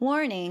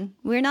Warning,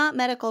 we're not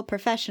medical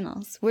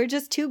professionals. We're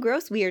just two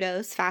gross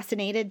weirdos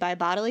fascinated by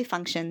bodily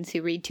functions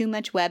who read too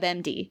much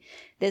WebMD.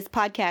 This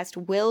podcast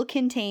will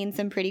contain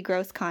some pretty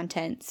gross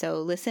content,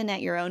 so listen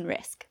at your own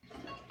risk.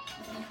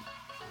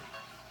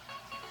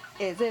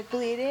 Is it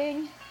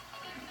bleeding?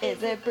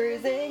 Is it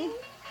bruising?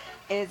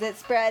 Is it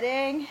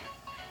spreading?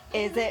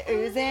 Is it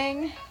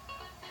oozing?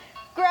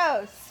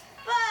 Gross!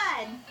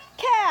 Fun!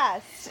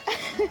 Cast!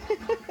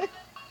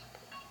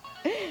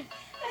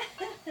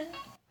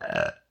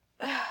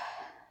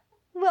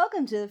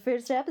 Welcome to the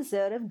first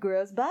episode of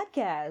Gross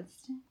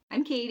Podcast.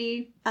 I'm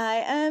Katie. I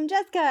am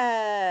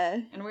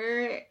Jessica. And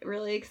we're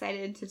really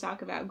excited to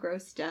talk about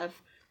gross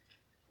stuff.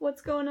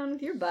 What's going on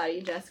with your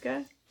body,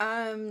 Jessica?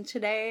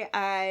 Today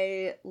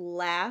I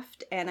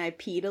laughed and I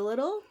peed a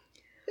little,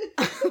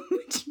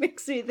 which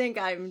makes me think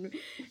I'm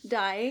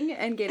dying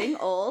and getting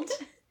old.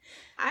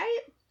 I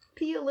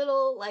pee a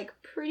little, like,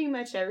 pretty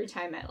much every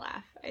time I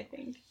laugh, I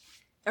think.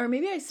 Or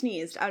maybe I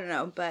sneezed, I don't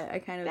know, but I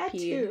kind of That peed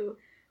too.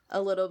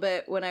 a little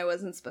bit when I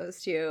wasn't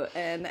supposed to,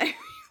 and I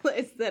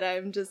realized that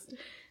I'm just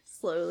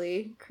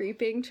slowly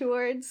creeping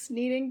towards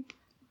needing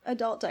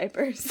adult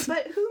diapers.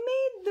 But who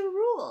made the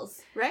rules,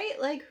 right?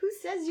 Like, who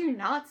says you're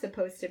not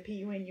supposed to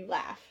pee when you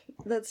laugh?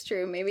 That's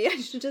true. Maybe I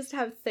should just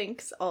have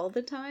thinks all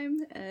the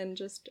time and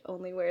just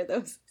only wear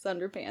those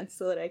underpants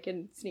so that I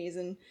can sneeze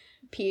and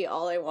pee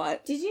all I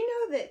want. Did you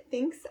know that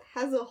Thinx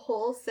has a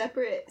whole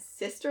separate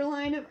sister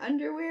line of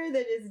underwear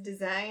that is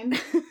designed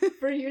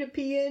for you to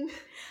pee in?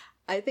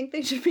 I think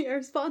they should be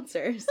our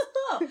sponsors.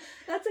 Oh,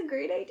 that's a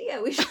great idea.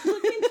 We should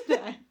look into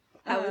that.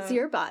 How is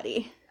your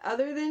body?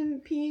 Other than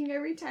peeing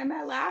every time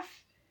I laugh,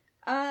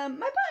 my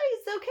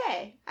body's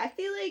okay. I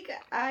feel like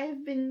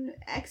I've been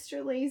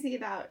extra lazy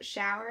about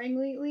showering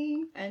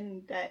lately,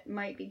 and that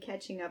might be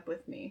catching up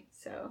with me.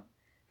 So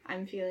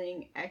I'm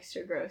feeling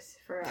extra gross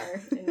for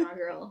our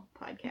inaugural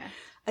podcast.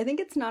 I think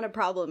it's not a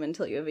problem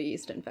until you have a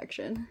yeast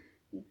infection.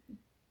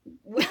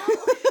 Well,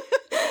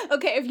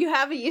 okay, if you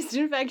have a yeast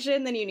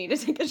infection, then you need to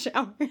take a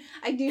shower.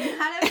 I do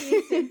not have a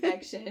yeast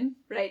infection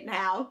right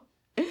now.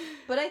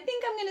 But I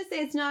think I'm going to say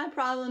it's not a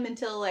problem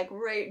until, like,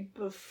 right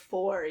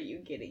before you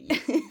get a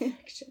yeast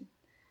infection.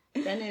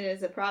 Then it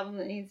is a problem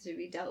that needs to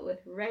be dealt with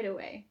right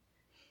away.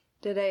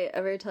 Did I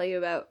ever tell you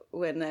about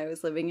when I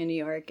was living in New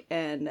York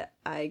and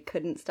I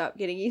couldn't stop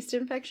getting yeast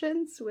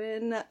infections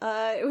when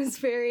it was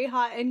very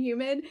hot and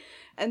humid?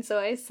 And so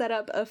I set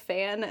up a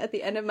fan at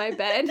the end of my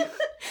bed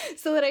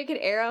so that I could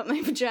air out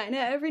my vagina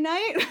every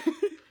night.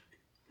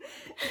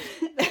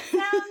 That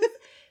sounds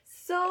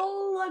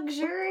so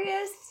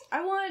luxurious.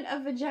 I want a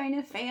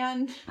vagina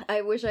fan.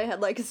 I wish I had,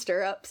 like,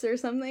 stirrups or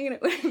something, and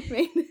it would have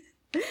made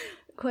it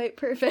quite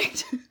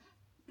perfect.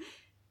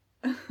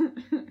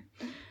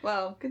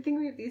 Well, good thing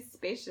we have these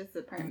spacious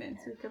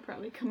apartments. We could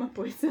probably come up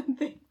with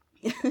something.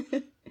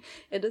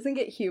 It doesn't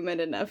get humid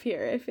enough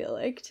here, I feel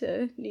like,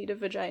 to need a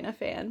vagina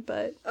fan,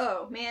 but...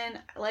 Oh, man,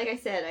 like I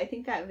said, I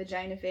think that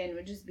vagina fan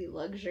would just be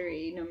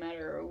luxury no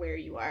matter where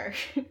you are.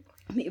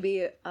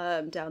 Maybe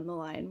down the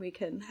line we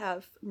can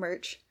have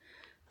merch.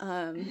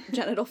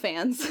 Genital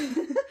fans.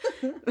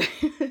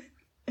 You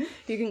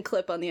can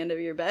clip on the end of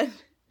your bed.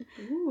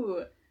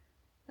 Ooh,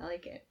 I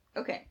like it.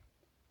 Okay.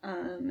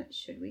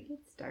 Should we get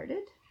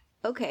started?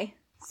 Okay.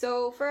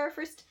 So for our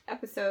first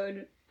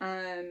episode,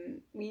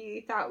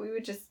 we thought we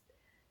would just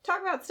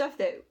talk about stuff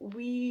that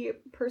we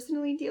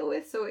personally deal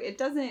with, so it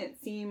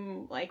doesn't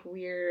seem like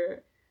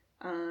we're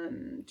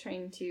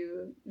trying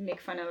to make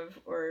fun of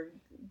or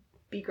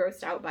be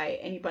grossed out by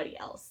anybody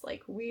else.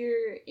 Like,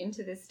 we're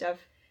into this stuff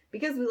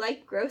because we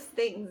like gross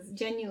things,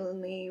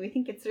 genuinely. We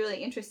think it's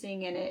really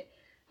interesting, and it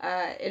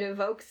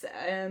evokes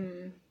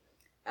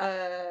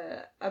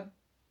a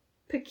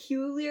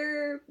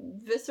peculiar,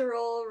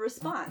 visceral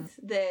response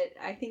that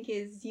I think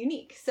is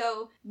unique.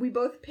 So we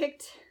both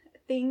picked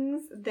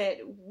things that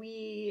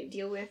we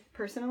deal with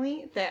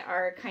personally that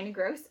are kind of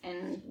gross,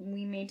 and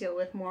we may deal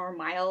with more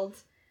mild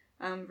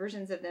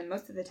versions of them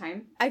most of the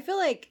time. I feel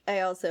like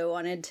I also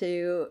wanted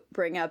to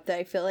bring up that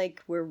I feel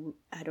like we're,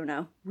 I don't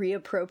know,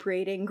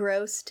 reappropriating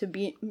gross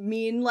to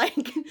mean,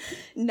 like,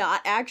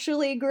 not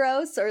actually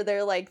gross, or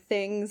they're, like,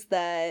 things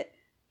that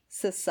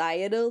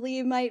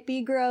societally might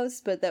be gross,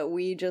 but that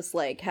we just,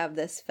 like, have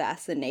this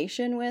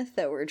fascination with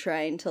that we're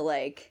trying to,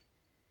 like,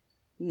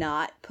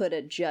 not put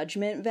a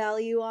judgment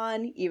value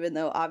on, even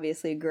though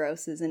obviously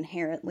gross is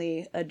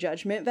inherently a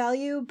judgment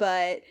value,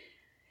 but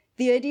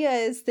the idea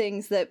is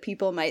things that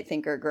people might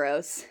think are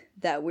gross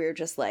that we're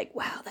just like,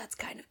 wow, that's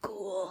kind of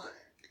cool.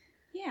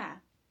 Yeah.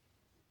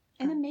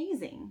 And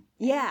amazing.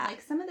 Yeah. And,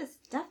 like, some of the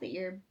stuff that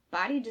your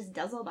body just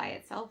does all by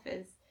itself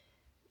is,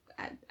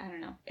 I don't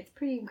know, it's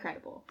pretty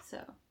incredible. So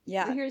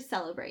yeah, we're here to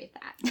celebrate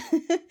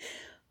that.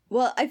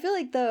 Well, I feel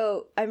like,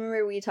 though, I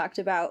remember we talked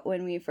about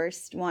when we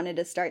first wanted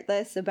to start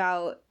this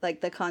about,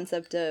 like, the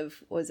concept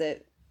of, was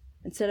it,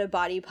 instead of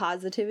body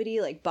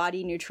positivity, like,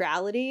 body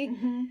neutrality.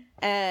 Mm-hmm.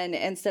 And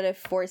instead of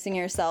forcing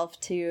yourself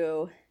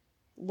to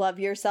love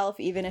yourself,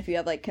 even if you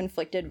have, like,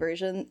 conflicted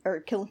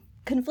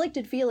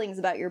feelings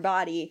about your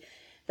body,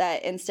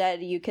 that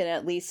instead you can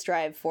at least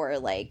strive for,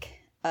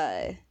 like,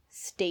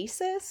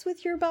 stasis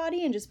with your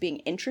body and just being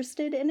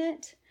interested in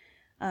it.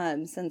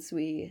 Since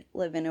we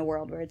live in a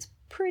world where it's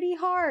pretty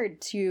hard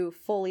to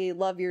fully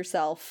love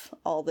yourself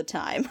all the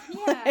time.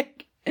 Yeah.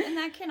 And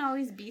that can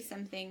always be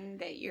something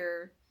that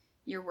you're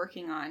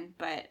working on,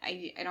 but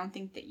I don't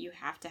think that you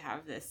have to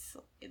have this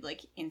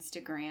like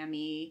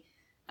Instagram-y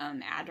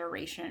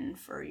adoration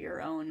for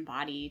your own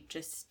body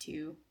just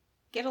to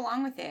get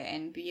along with it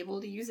and be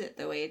able to use it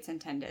the way it's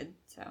intended.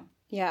 So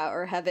yeah,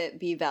 or have it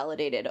be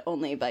validated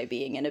only by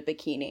being in a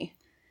bikini.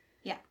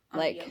 Yeah, on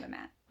the yoga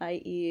mat.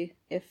 I.e.,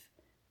 if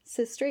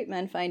cis straight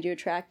men find you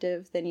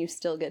attractive, then you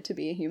still get to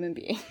be a human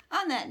being.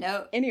 On that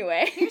note,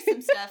 anyway, here's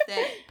some stuff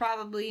that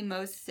probably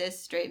most cis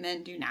straight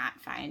men do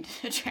not find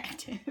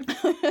attractive.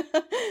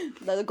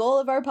 The goal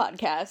of our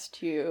podcast,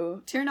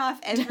 to turn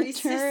off every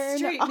cis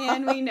straight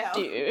man we know.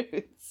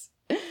 Dudes.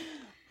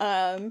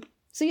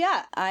 So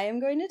yeah, I am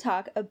going to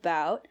talk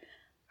about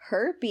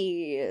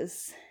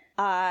herpes.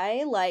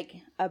 Like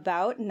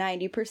about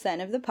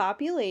 90% of the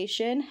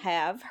population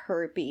have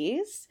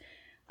herpes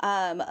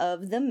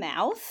of the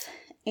mouth.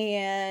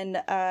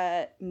 And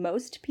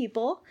most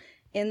people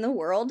in the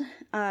world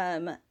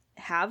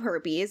have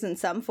herpes in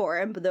some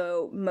form,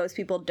 though most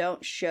people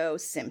don't show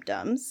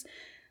symptoms.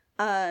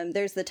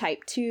 There's the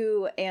type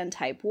 2 and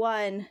type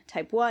 1.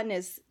 Type 1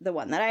 is the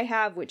one that I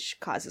have, which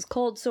causes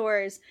cold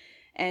sores,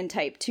 and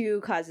type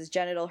 2 causes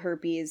genital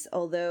herpes,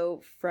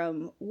 although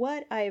from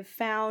what I've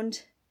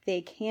found,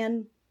 they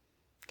can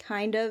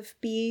kind of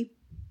be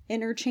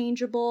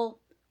interchangeable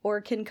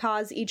or can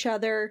cause each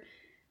other,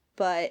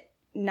 but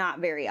not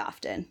very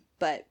often.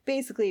 But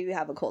basically, if you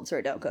have a cold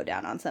sore, don't go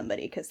down on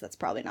somebody because that's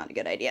probably not a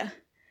good idea.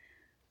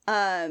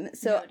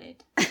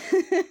 Noted.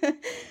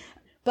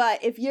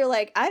 But if you're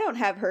like, I don't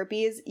have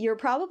herpes, you're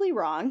probably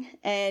wrong,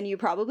 and you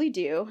probably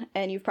do,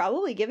 and you've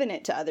probably given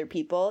it to other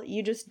people.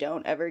 You just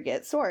don't ever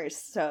get sores.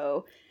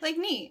 So, like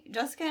me,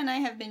 Jessica and I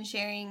have been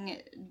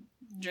sharing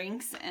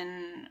drinks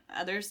and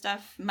other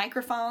stuff,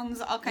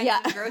 microphones, all kinds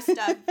of gross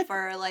stuff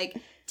for like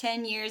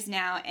 10 years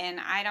now,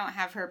 and I don't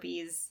have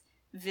herpes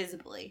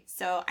visibly.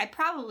 So I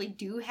probably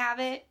do have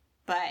it,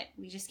 but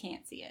we just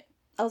can't see it.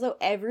 Also,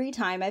 every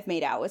time I've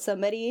made out with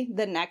somebody,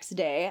 the next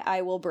day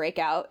I will break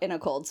out in a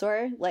cold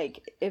sore,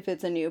 like if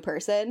it's a new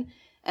person.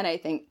 And I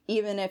think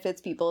even if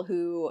it's people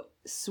who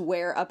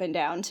swear up and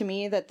down to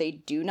me that they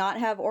do not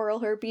have oral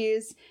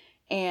herpes,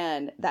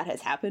 and that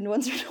has happened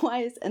once or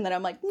twice, and then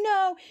I'm like,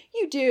 no,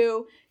 you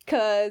do,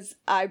 because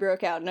I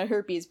broke out in a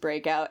herpes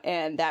breakout,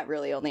 and that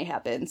really only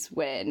happens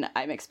when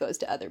I'm exposed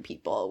to other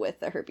people with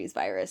the herpes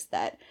virus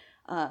that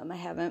I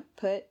haven't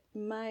put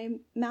my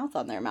mouth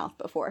on their mouth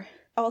before.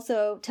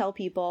 Also, tell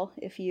people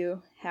if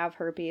you have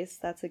herpes.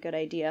 That's a good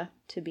idea,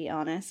 to be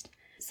honest.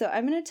 So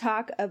I'm going to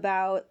talk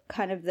about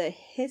kind of the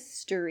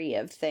history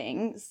of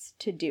things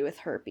to do with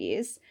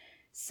herpes.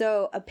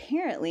 So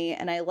apparently,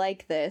 and I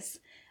like this,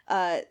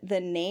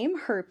 the name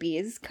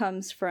herpes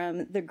comes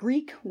from the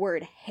Greek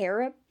word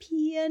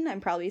herapion,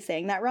 I'm probably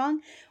saying that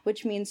wrong,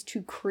 which means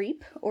to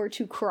creep or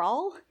to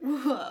crawl.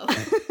 Whoa.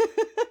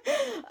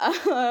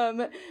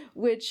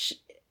 Which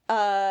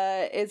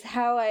is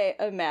how I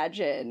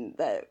imagine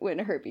that when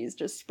herpes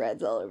just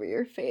spreads all over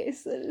your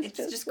face. It's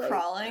just like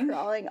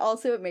crawling.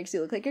 Also, it makes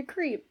you look like a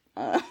creep.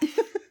 And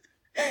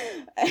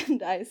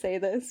I say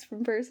this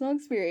from personal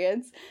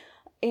experience.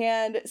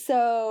 And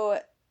so,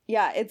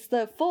 yeah, it's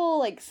the full,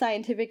 like,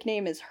 scientific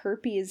name is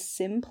herpes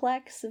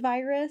simplex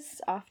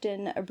virus,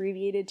 often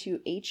abbreviated to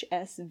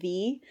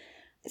HSV.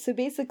 So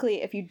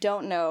basically, if you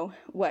don't know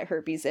what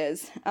herpes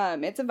is,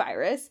 it's a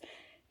virus,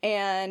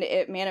 and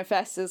it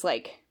manifests as,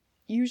 like,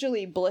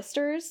 usually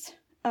blisters.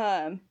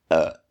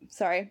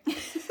 Sorry.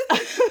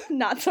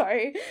 Not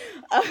sorry.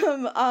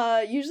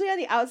 Usually on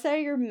the outside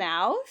of your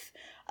mouth.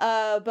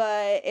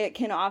 But it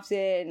can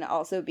often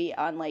also be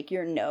on like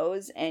your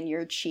nose and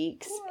your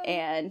cheeks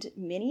and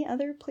many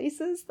other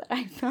places that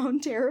I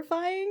found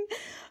terrifying,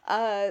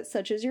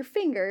 such as your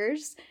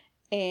fingers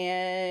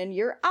and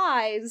your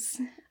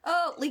eyes.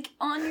 Oh, like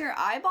on your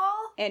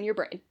eyeball? And your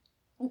brain.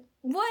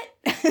 What?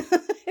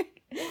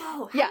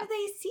 Whoa, how do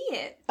they see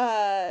it?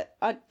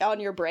 On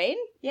your brain?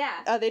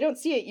 Yeah. They don't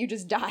see it, you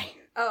just die.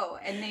 Oh,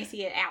 and they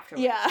see it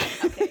afterwards. Yeah.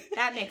 Okay,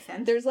 that makes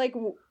sense. There's like,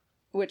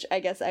 which I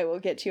guess I will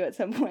get to at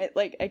some point,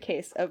 like a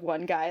case of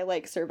one guy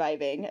like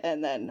surviving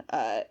and then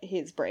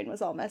his brain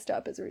was all messed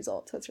up as a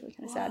result. So it's really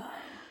kind of sad.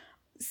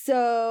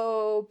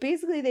 So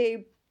basically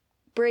they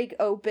break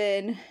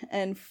open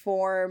and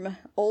form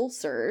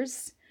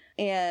ulcers.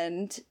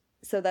 And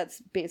so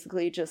that's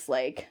basically just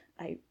like,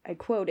 I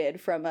quoted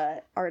from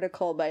an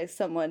article by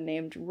someone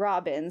named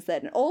Robbins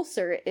that an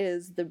ulcer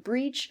is the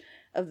breach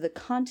of the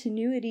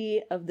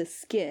continuity of the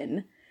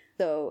skin.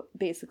 So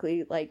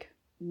basically like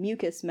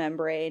mucous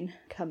membrane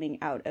coming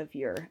out of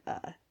your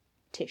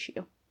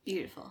tissue.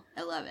 Beautiful.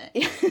 I love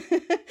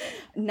it.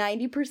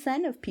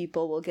 90% of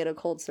people will get a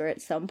cold sore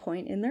at some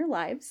point in their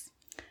lives.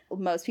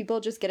 Most people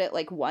just get it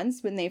like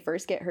once when they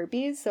first get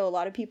herpes. So a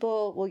lot of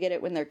people will get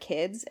it when they're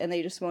kids and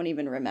they just won't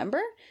even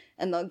remember.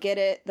 And they'll get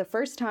it the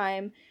first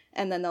time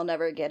and then they'll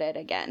never get it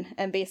again.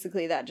 And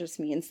basically that just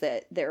means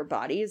that their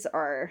bodies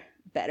are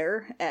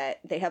better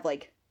they have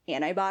like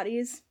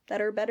antibodies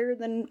that are better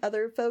than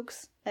other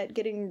folks at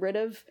getting rid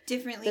of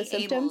differently the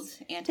symptoms.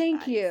 abled antibodies.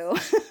 Thank you.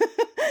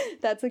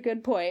 That's a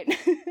good point.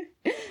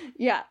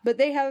 Yeah, but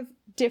they have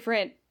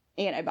different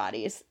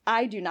antibodies.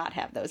 I do not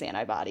have those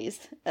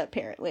antibodies,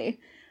 apparently.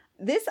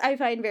 This I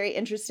find very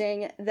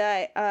interesting,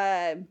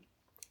 that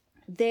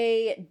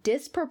they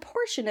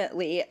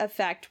disproportionately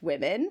affect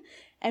women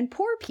and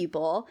poor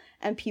people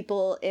and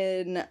people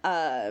in,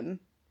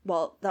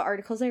 well, the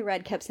articles I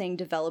read kept saying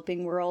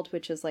developing world,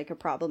 which is like a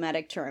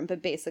problematic term,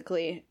 but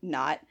basically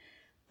not,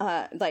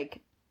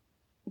 like,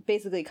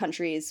 basically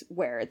countries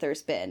where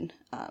there's been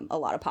a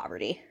lot of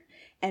poverty.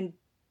 And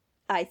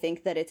I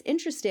think that it's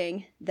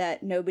interesting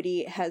that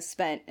nobody has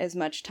spent as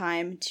much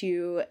time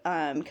to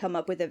come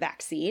up with a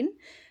vaccine.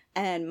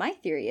 And my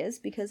theory is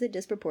because it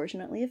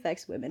disproportionately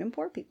affects women and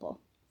poor people.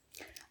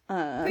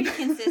 Pretty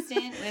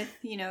consistent with,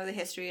 the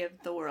history of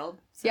the world.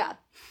 So. Yeah.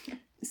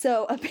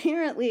 So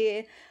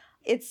apparently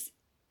it's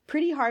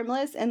pretty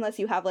harmless unless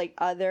you have like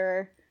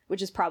other,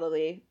 which is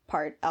probably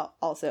part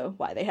also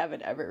why they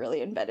haven't ever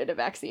really invented a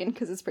vaccine,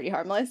 because it's pretty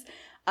harmless.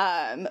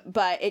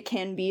 But it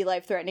can be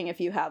life-threatening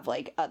if you have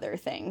like other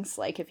things,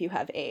 like if you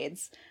have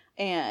AIDS.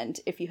 And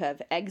if you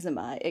have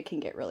eczema, it can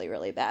get really,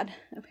 really bad,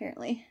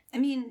 apparently. I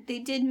mean, they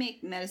did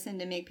make medicine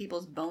to make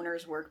people's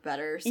boners work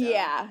better. So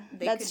yeah,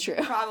 they that's could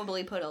true.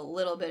 Probably put a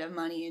little bit of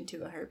money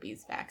into a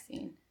herpes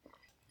vaccine.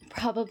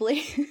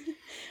 Probably.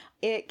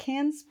 It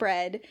can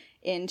spread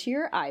into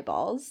your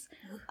eyeballs,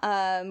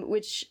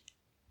 which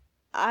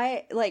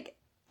I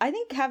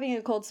think having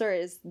a cold sore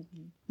is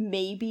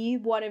maybe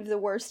one of the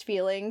worst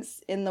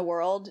feelings in the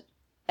world.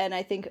 And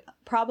I think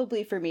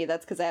probably for me,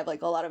 that's because I have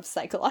like a lot of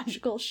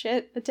psychological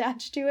shit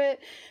attached to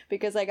it,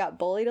 because I got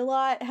bullied a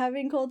lot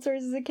having cold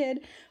sores as a kid.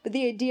 But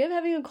the idea of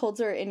having a cold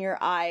sore in your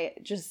eye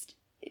just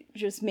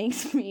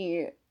makes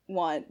me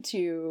want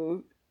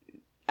to,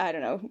 I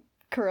don't know,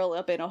 curl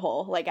up in a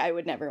hole. Like, I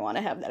would never want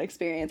to have that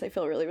experience. I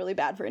feel really, really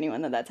bad for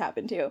anyone that's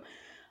happened to.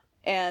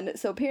 And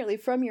so apparently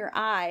from your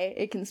eye,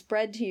 it can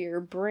spread to your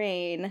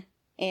brain,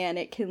 and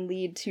it can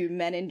lead to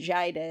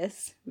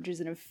meningitis, which is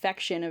an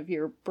infection of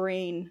your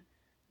brain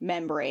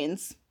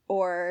membranes,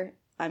 or,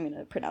 I'm going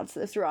to pronounce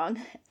this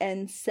wrong,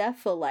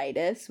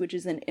 encephalitis, which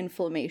is an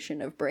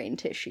inflammation of brain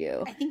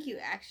tissue. I think you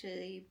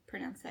actually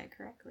pronounced that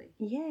correctly.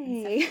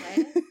 Yay.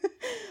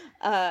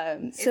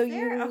 Is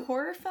there a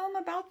horror film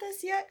about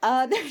this yet?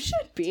 There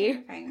should be.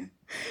 Terrifying.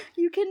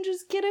 You can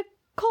just get a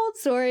cold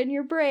sore in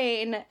your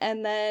brain,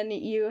 and then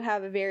you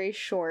have a very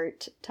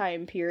short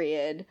time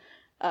period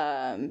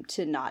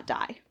to not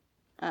die.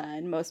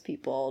 And most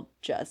people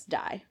just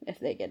die if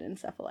they get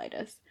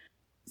encephalitis.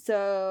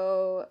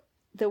 So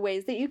the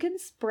ways that you can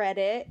spread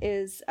it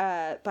is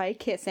by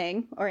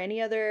kissing or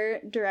any other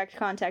direct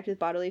contact with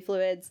bodily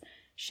fluids,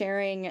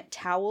 sharing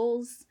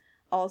towels.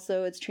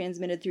 Also, it's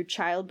transmitted through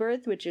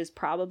childbirth, which is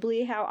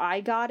probably how I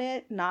got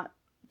it. Not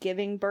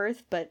giving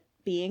birth, but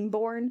being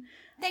born.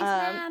 Thanks,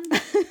 Mom.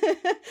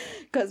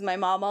 Because my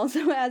mom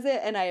also has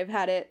it, and I have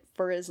had it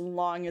for as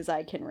long as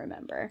I can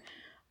remember.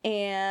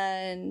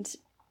 And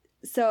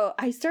so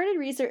I started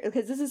research,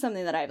 because this is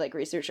something that I've like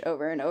researched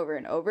over and over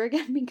and over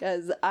again,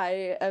 because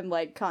I am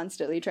like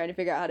constantly trying to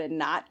figure out how to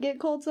not get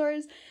cold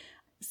sores.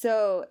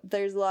 So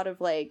there's a lot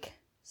of like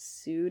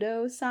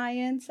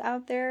pseudoscience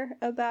out there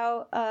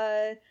about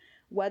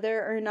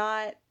whether or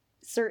not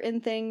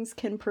certain things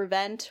can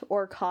prevent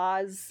or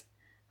cause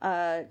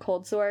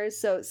cold sores.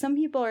 So some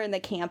people are in the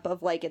camp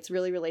of like it's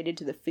really related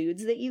to the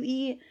foods that you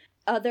eat.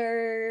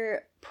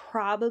 Other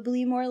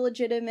probably more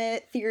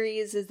legitimate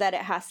theories is that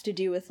it has to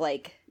do with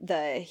like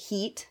the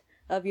heat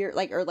of your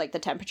like, or like the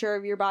temperature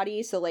of your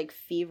body. So like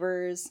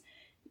fevers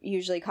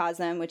usually cause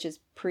them, which is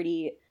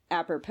pretty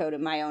apropos to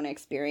my own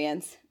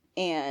experience,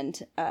 and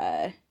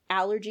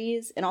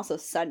allergies, and also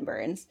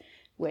sunburns,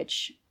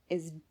 which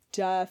is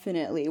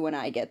definitely when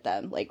I get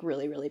them like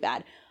really, really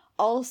bad.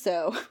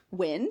 Also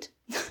wind.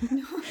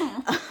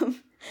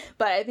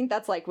 But I think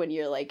that's like when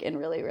you're like in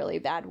really, really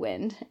bad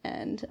wind,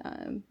 and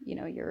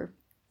your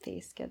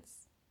face gets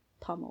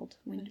pummeled.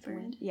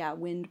 Windburn. Yeah,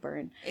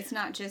 windburn. It's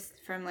not just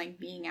from like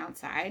being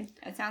outside.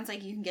 It sounds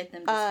like you can get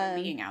them just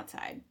from being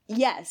outside.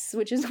 Yes,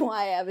 which is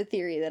why I have a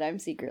theory that I'm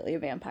secretly a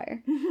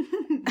vampire.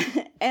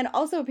 And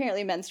also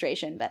apparently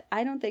menstruation, but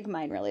I don't think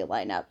mine really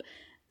line up.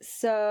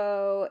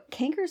 So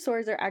canker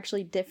sores are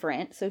actually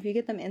different. So if you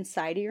get them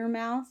inside of your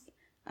mouth,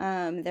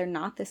 they're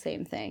not the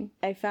same thing.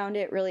 I found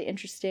it really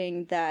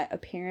interesting that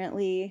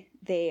apparently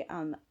they,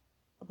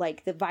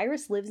 like the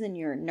virus lives in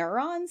your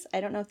neurons.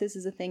 I don't know if this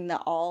is a thing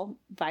that all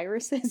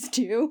viruses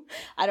do.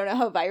 I don't know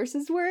how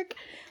viruses work,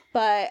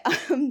 but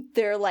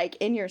they're like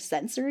in your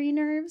sensory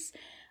nerves.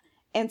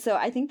 And so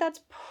I think that's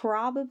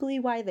probably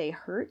why they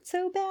hurt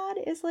so bad,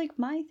 is like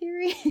my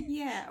theory.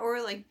 Yeah,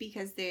 or like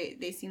because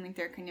they seem like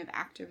they're kind of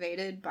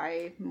activated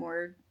by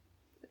more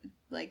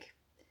like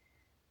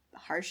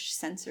harsh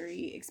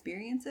sensory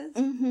experiences.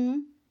 Mm-hmm.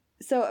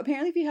 So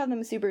apparently if you have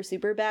them super,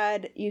 super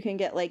bad, you can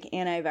get like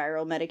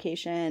antiviral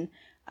medication.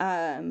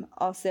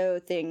 Also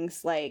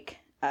things like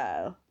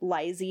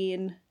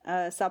lysine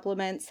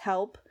supplements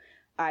help.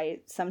 I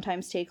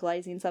sometimes take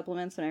lysine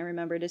supplements when I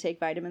remember to take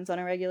vitamins on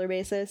a regular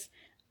basis.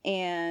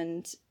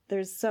 And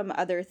there's some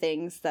other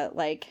things that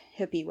like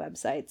hippie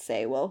websites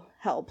say will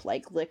help,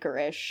 like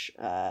licorice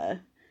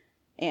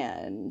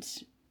and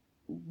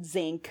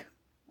zinc,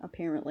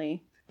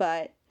 apparently.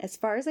 But as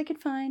far as I could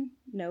find,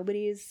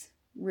 nobody's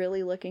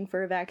really looking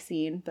for a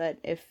vaccine. But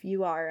if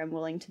you are, I'm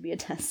willing to be a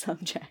test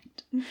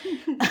subject.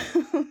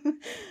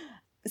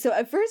 So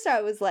at first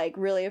I was like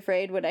really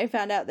afraid when I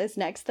found out this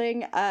next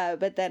thing,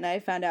 but then I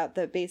found out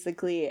that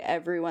basically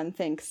everyone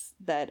thinks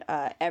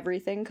that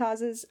everything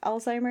causes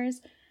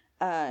Alzheimer's,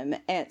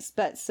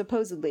 but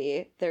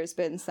supposedly there's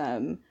been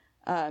some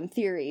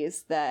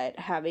theories that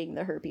having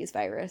the herpes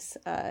virus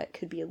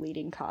could be a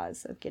leading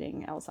cause of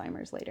getting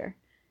Alzheimer's later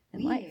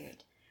in life.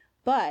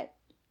 But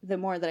the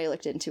more that I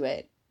looked into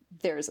it,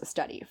 there's a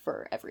study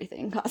for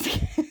everything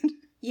causing it.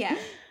 Yeah.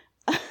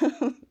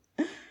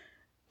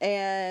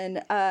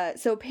 And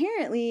so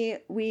apparently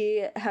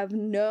we have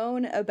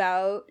known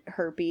about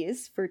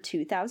herpes for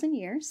 2,000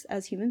 years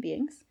as human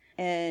beings.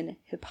 And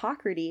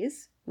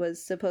Hippocrates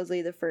was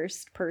supposedly the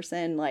first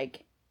person,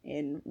 like,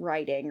 in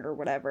writing or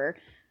whatever,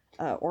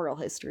 oral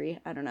history,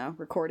 I don't know,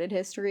 recorded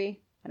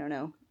history, I don't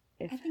know.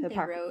 If I think they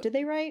wrote. Did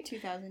they write?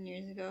 2,000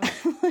 years ago.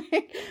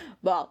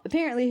 Well,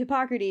 apparently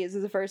Hippocrates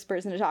is the first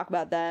person to talk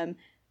about them.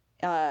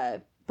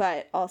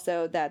 But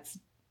also that's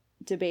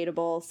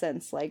debatable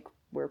since, like,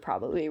 we're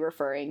probably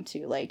referring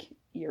to, like,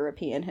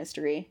 European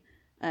history,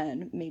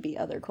 and maybe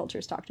other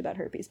cultures talked about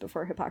herpes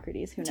before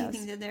Hippocrates. Who knows? Do you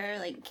think that there are,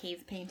 like,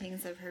 cave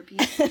paintings of herpes?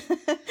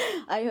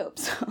 I hope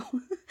so.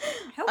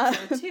 I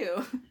hope so,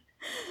 too.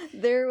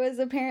 There was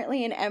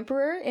apparently an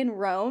emperor in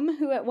Rome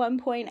who at one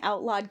point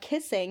outlawed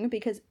kissing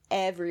because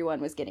everyone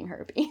was getting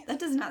herpes. That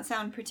does not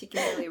sound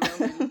particularly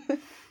Roman.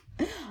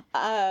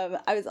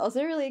 I was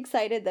also really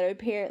excited that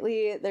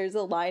apparently there's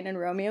a line in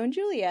Romeo and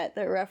Juliet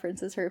that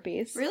references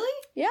herpes. Really?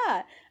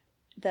 Yeah.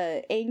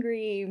 The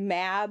angry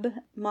Mab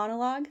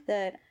monologue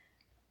that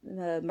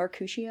the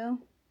Mercutio.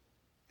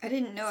 I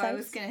didn't know I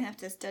was going to have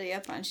to study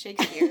up on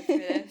Shakespeare for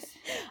this.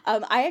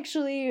 I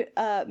actually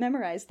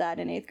memorized that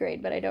in 8th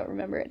grade, but I don't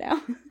remember it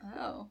now.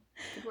 Oh,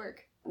 good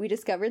work. We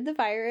discovered the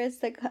virus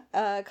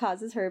that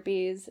causes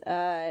herpes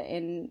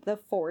in the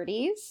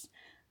 40s.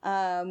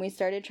 We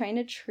started trying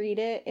to treat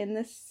it in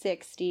the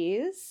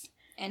 60s.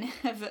 And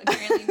have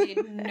apparently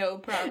made no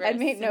progress. I'd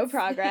made no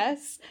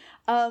progress.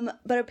 But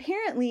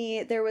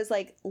apparently there was,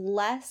 like,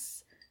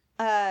 less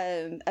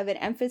of an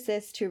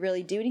emphasis to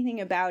really do anything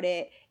about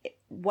it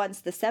once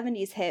the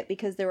 70s hit,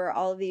 because there were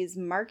all of these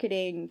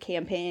marketing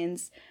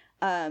campaigns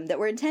that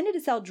were intended to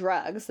sell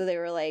drugs. So they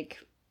were like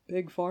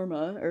big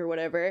pharma or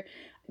whatever.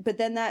 But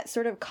then that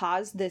sort of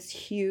caused this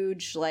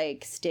huge,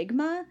 like,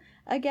 stigma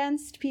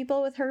against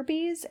people with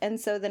herpes. And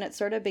so then it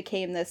sort of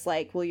became this,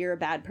 like, well, you're a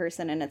bad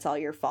person and it's all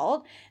your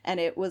fault. And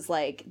it was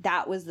like,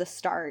 that was the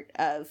start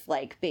of,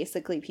 like,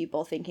 basically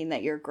people thinking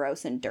that you're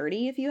gross and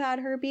dirty if you had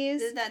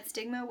herpes. That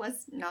stigma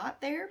was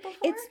not there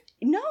before?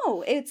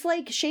 It's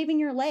like shaving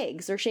your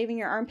legs or shaving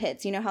your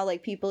armpits. You know how,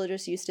 like, people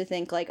just used to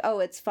think, like, oh,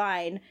 it's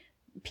fine.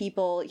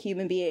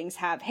 Human beings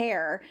have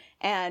hair,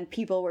 and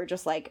people were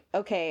just like,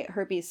 okay,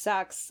 herpes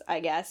sucks,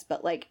 I guess,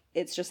 but, like,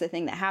 it's just a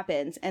thing that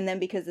happens. And then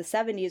because the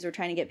 70s were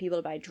trying to get people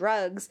to buy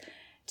drugs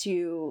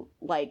to,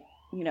 like,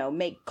 you know,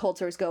 make cold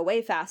sores go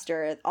away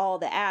faster, all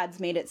the ads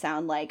made it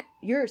sound like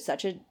you're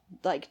such a,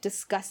 like,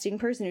 disgusting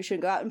person who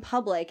shouldn't go out in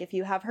public if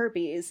you have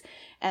herpes.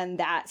 And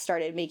that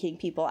started making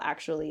people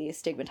actually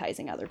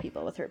stigmatizing other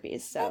people with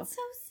herpes. So that's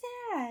so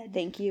sad.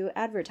 Thank you,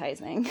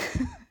 advertising.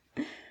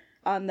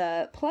 On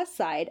the plus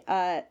side,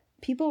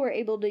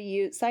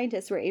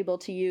 scientists were able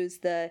to use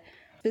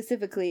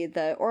specifically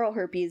the oral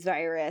herpes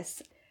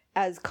virus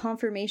as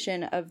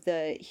confirmation of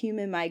the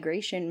human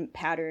migration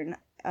pattern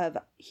of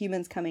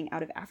humans coming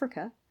out of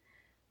Africa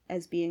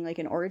as being, like,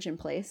 an origin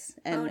place.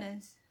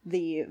 And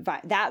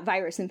that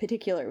virus in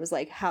particular was,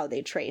 like, how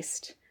they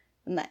traced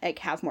and, like,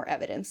 have more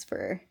evidence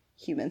for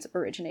humans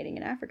originating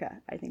in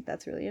Africa. I think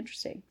that's really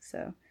interesting.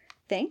 So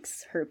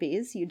thanks,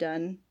 herpes. You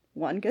done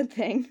one good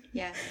thing.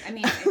 Yeah, I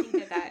mean, I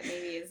think that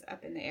maybe is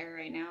up in the air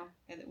right now,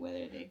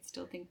 whether they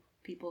still think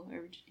people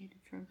originated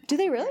from. Do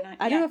they really?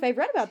 I don't know if I've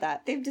read about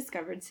that. They've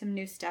discovered some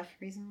new stuff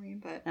recently,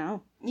 but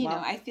you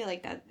know, I feel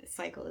like that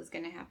cycle is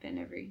going to happen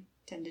every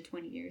 10 to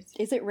 20 years.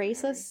 Is it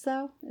racist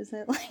though? Is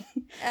it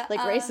like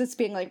racist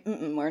being like,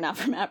 we're not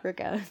from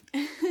Africa?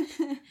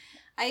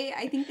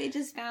 I think they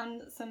just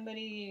found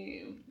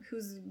somebody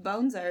whose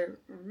bones are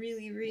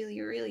really, really,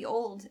 really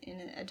old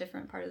in a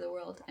different part of the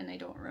world, and I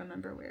don't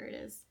remember where it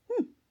is.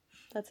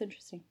 That's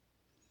interesting.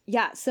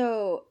 Yeah,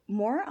 so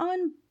more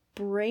on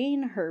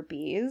brain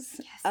herpes.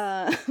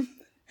 Yes.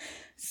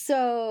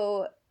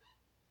 So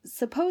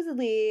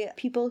supposedly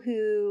people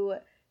who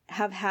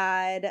have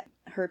had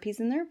herpes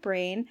in their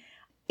brain,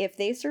 if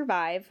they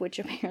survive, which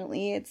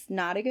apparently it's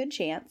not a good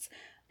chance,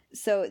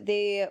 so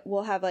they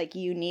will have, like,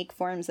 unique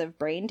forms of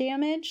brain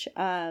damage.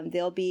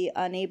 They'll be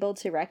unable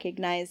to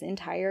recognize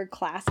entire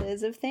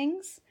classes of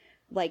things,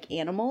 like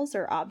animals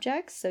or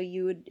objects. So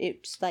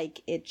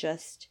it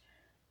just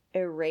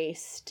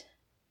erased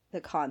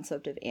the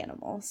concept of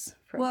animals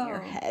from your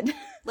head.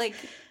 Like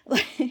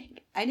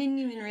I didn't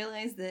even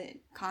realize that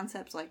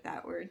concepts like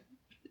that were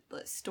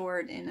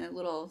stored in a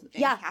little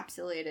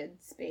encapsulated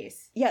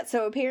space. Yeah,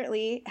 so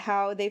apparently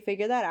how they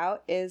figured that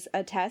out is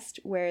a test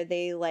where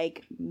they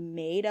like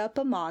made up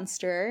a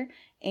monster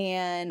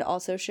and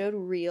also showed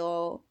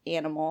real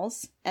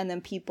animals, and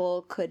then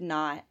people could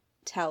not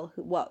tell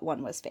what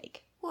one was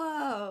fake.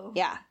 Whoa.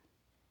 Yeah.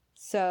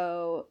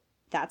 So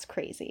that's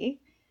crazy.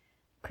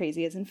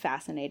 Crazy as in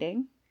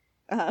fascinating.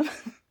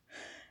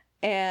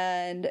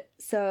 And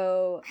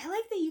so I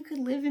like that you could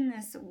live in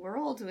this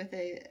world with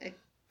a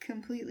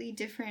completely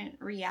different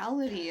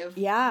reality of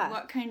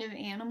what kind of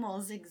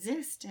animals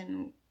exist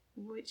and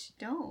which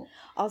don't.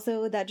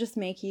 Also, would that just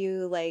make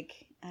you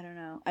like, I don't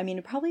know. I mean,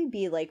 it'd probably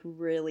be like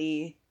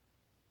really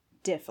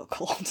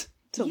difficult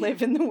to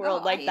live in the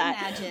world like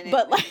that.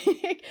 But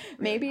like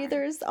maybe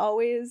there's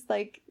always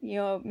like, you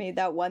know, maybe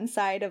that one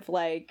side of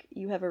like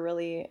you have a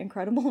really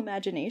incredible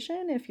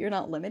imagination if you're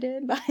not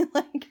limited by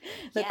like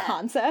the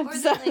concepts.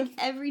 Or that, like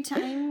every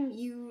time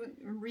you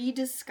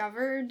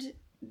rediscovered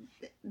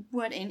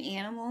what an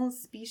animal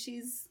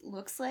species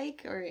looks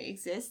like or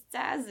exists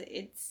as,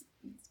 it's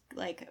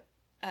like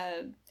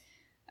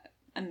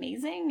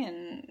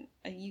amazing,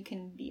 and you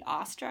can be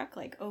awestruck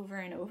like over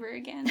and over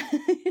again.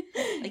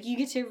 Like you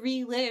get to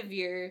relive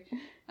your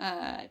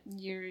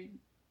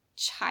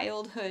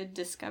childhood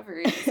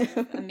discoveries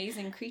of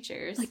amazing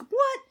creatures. Like,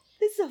 what?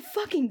 This is a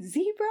fucking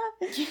zebra?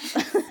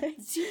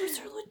 Zebras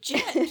are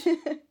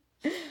legit.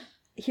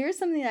 Here's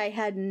something I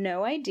had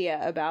no idea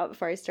about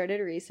before I started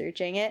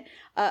researching it.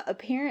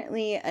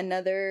 Apparently,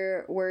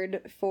 another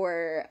word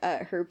for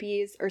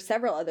herpes, or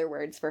several other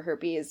words for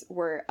herpes,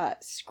 were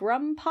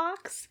scrum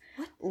pox,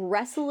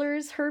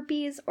 wrestler's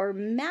herpes, or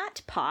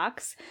mat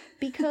pox,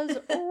 because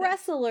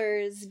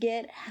wrestlers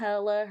get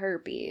hella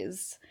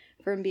herpes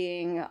from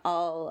being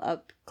all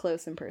up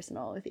close and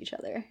personal with each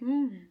other.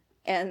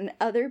 And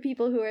other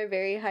people who are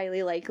very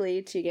highly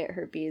likely to get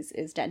herpes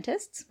is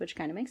dentists, which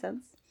kind of makes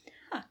sense.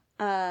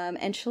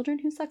 And children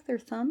who suck their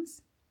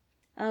thumbs,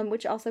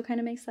 which also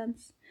kind of makes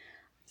sense.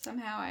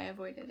 Somehow I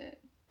avoided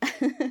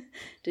it.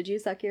 Did you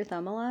suck your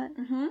thumb a lot?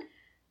 Mm-hmm.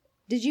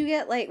 Did you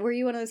get, like, were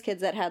you one of those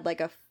kids that had,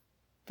 like, a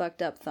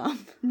fucked up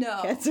thumb?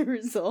 No. As a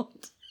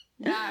result?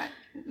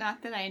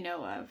 Not that I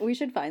know of. We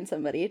should find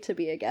somebody to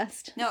be a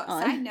guest. No,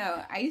 side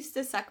note, I used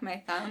to suck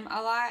my thumb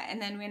a lot,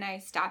 and then when I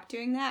stopped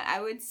doing that,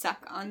 I would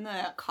suck on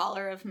the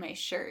collar of my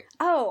shirt.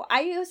 Oh,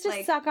 I used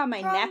to suck on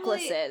my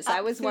necklaces.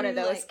 I was one of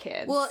those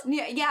kids. Well,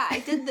 yeah,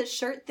 I did the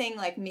shirt thing,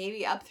 like,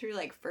 maybe up through,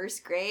 like,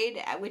 first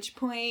grade, at which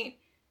point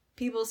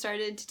people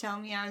started to tell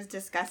me I was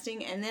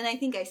disgusting, and then I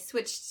think I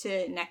switched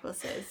to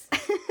necklaces,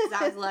 because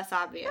that was less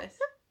obvious.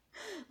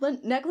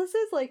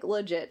 Necklaces, like,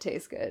 legit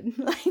taste good.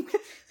 Like...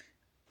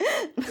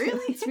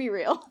 Really? Let's be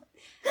real.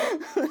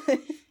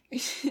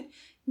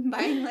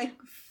 Buying like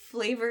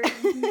flavored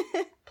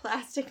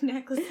plastic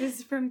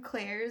necklaces from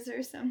Claire's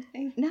or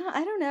something. No,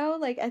 I don't know.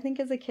 Like I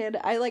think as a kid,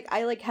 I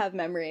have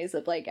memories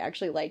of like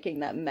actually liking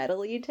that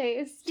metally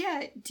taste.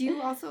 Yeah. Do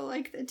you also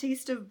like the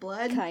taste of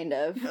blood? Kind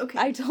of. Okay.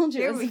 I told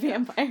you it was a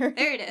vampire.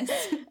 There it is.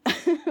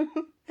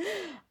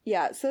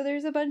 Yeah. So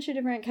there's a bunch of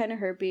different kind of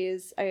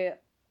herpes.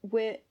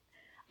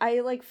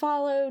 I like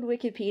followed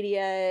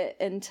Wikipedia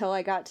until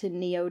I got to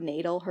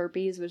neonatal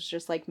herpes, which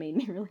just like made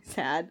me really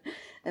sad.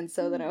 And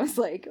so then I was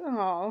like,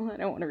 oh, I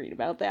don't want to read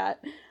about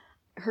that.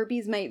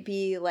 Herpes might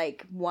be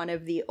like one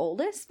of the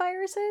oldest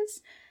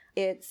viruses.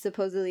 It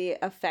supposedly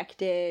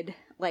affected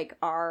like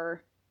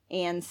our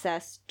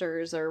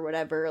ancestors or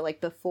whatever,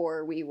 like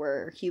before we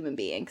were human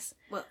beings.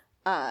 Well,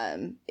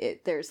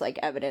 there's like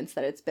evidence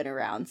that it's been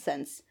around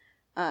since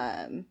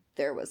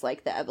there was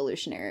like the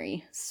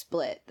evolutionary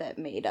split that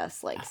made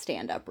us like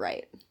stand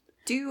upright.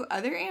 Do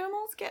other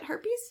animals get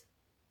herpes?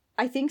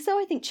 I think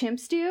so. I think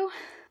chimps do.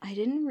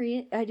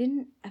 Maybe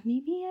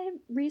I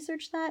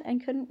researched that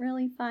and couldn't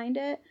really find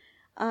it.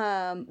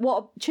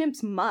 Well,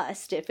 chimps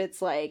must, if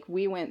it's like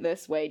we went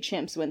this way,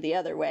 chimps went the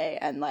other way,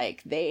 and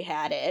like they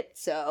had it.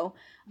 So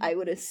I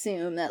would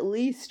assume that at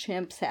least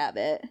chimps have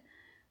it.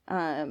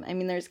 I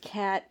mean, there's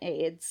cat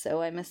AIDS,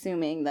 so I'm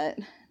assuming that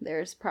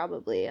there's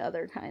probably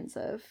other kinds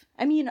of...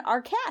 I mean,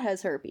 our cat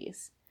has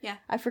herpes. Yeah.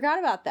 I forgot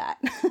about that.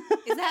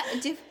 Is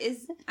that...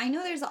 I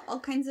know there's all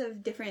kinds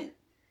of different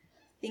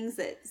things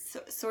that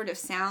sort of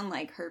sound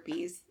like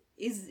herpes.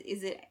 Is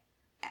it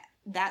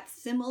that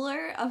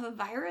similar of a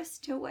virus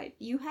to what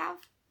you have?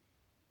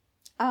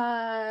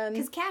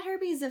 Because cat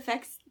herpes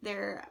affects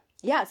their...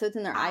 Yeah, so it's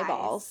in their eyes.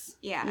 Eyeballs.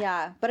 Yeah.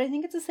 Yeah, but I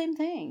think it's the same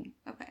thing.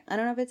 Okay. I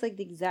don't know if it's like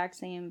the exact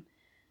same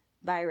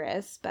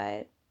virus,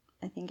 but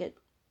I think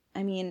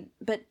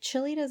but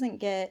Chili doesn't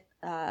get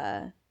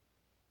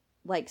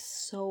like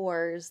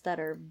sores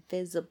that are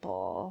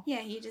visible.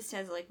 Yeah, he just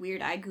has like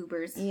weird eye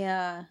goobers.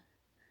 Yeah.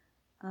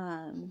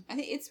 I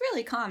think it's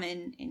really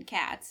common in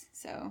cats,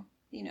 so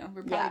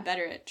we're probably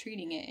better at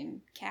treating it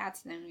in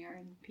cats than we are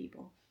in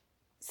people.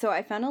 So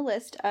I found a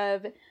list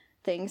of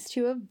things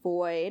to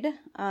avoid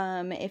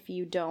if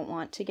you don't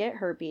want to get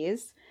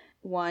herpes.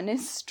 One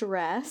is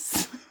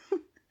stress,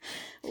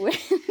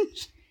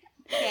 which...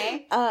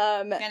 Okay.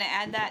 Gonna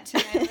add that to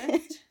my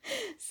list.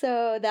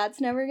 So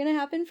that's never gonna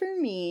happen for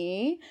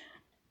me.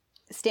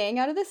 Staying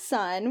out of the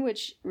sun,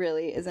 which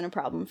really isn't a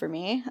problem for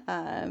me.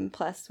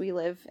 Plus, we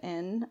live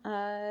in,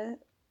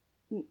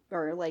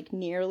 or like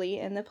nearly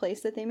in the place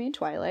that they made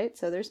Twilight,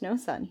 so there's no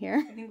sun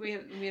here. I think we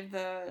have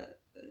the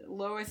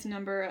lowest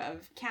number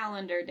of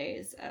calendar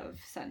days of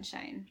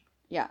sunshine.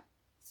 Yeah.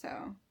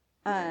 So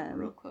we're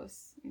real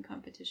close in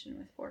competition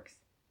with Forks.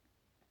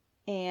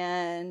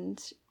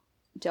 And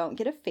don't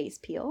get a face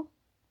peel,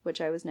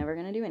 which I was never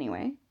gonna do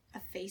anyway. A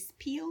face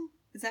peel?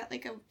 Is that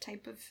like a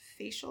type of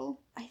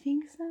facial? I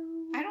think so.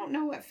 I don't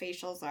know what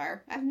facials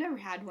are. I've never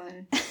had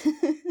one.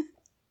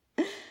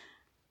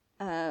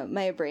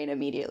 My brain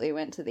immediately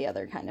went to the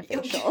other kind of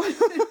facial. Is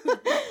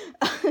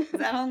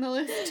that on the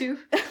list too?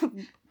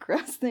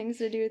 Gross things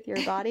to do with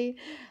your body.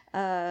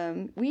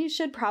 We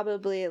should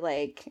probably,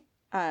 like,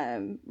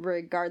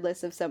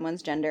 regardless of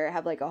someone's gender,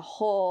 have like a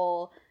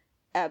whole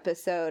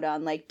episode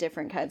on like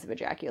different kinds of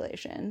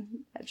ejaculation.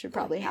 That should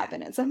probably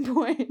happen at some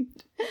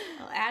point.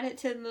 I'll add it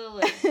to the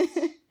list.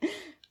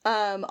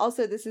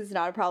 Also, this is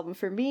not a problem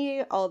for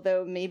me,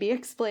 although maybe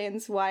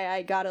explains why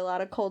I got a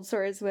lot of cold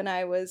sores when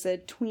I was a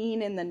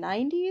tween in the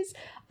 90s.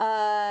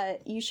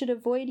 You should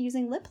avoid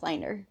using lip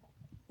liner.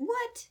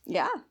 What?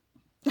 Yeah.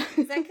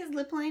 Is that because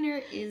lip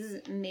liner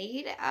is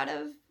made out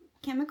of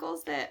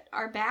chemicals that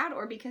are bad,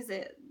 or because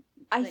it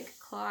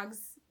clogs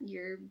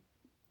your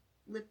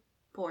lip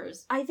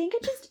pores? I think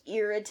it just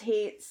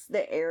irritates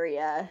the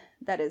area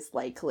that is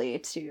likely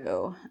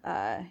to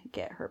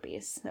get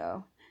herpes.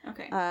 So,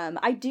 okay.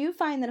 I do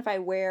find that if I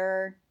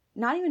wear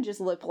not even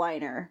just lip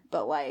liner,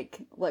 but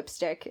like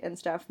lipstick and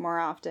stuff more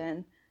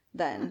often,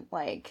 then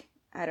like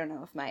I don't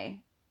know if my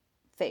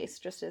face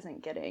just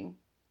isn't getting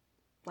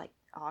like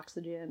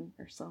oxygen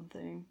or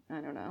something.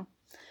 I don't know.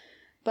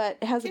 But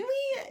it has. Can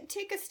we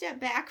take a step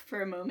back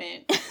for a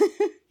moment?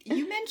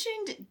 You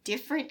mentioned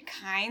different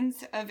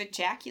kinds of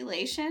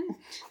ejaculation.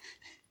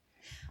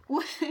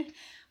 What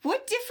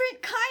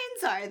different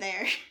kinds are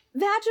there?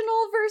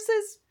 Vaginal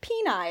versus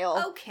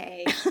penile.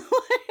 Okay.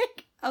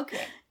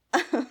 Okay.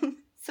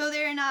 So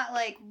they're not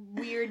like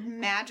weird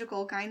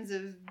magical kinds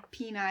of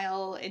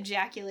penile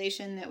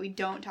ejaculation that we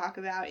don't talk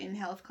about in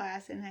health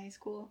class in high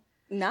school?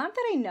 Not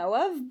that I know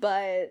of,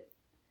 but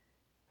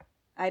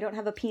I don't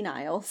have a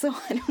penile, so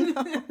I don't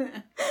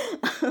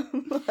know.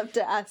 We'll have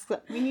to ask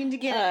them. We need to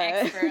get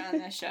an expert on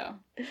this show.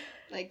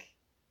 Like,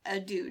 a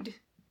dude.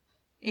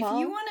 If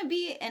you want to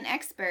be an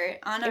expert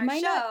on our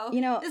show,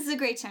 this is a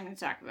great time to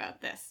talk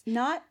about this.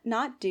 Not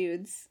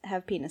dudes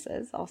have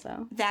penises,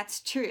 also. That's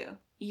true.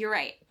 You're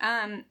right.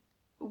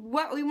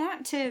 What we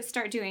want to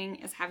start doing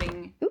is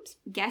having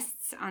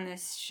guests on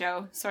this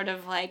show, sort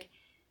of like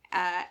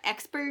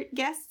expert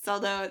guests,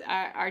 although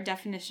our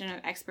definition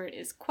of expert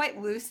is quite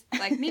loose.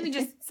 Like maybe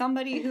just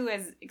somebody who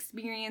has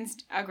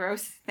experienced a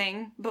gross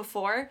thing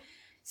before.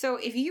 So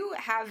if you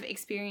have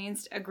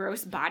experienced a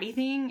gross body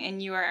thing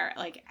and you are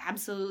like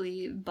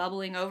absolutely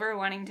bubbling over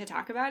wanting to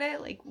talk about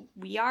it like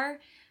we are,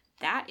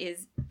 that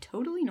is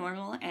totally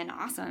normal and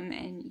awesome,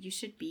 and you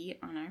should be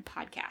on our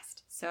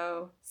podcast.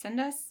 So send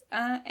us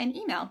an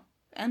email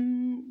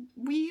and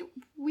we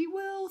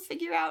will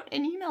figure out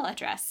an email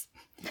address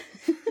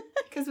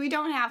because we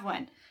don't have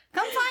one.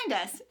 Come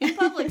find us in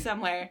public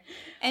somewhere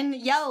and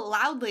yell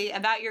loudly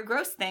about your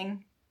gross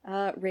thing.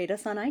 Rate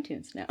us on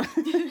iTunes now.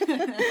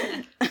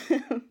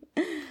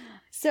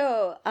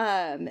 So,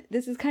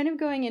 this is kind of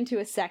going into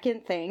a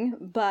second thing,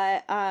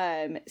 but,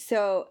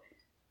 so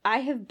I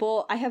have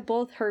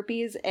both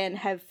herpes and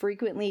have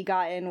frequently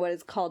gotten what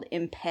is called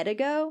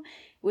impetigo,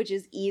 which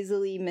is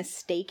easily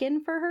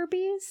mistaken for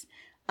herpes.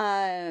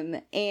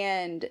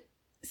 And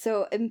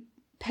so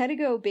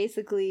impetigo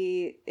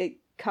basically, it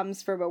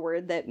comes from a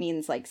word that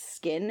means like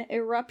skin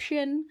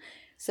eruption.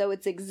 So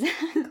it's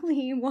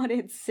exactly what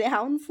it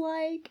sounds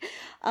like.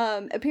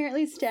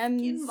 Apparently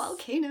stems... Skin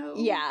volcano.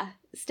 Yeah.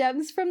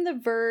 Stems from the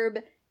verb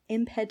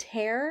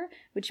impetere,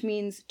 which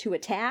means to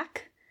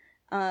attack,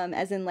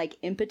 as in like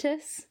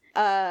impetus.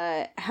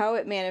 How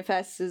it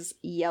manifests is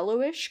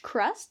yellowish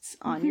crusts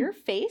on your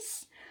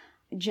face.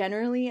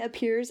 Generally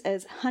appears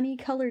as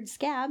honey-colored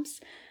scabs.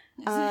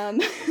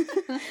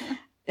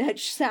 It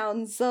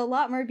sounds a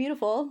lot more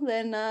beautiful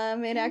than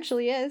it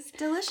actually is.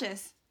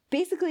 Delicious.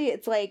 Basically,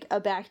 it's like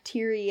a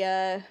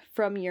bacteria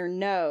from your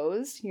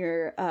nose,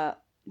 your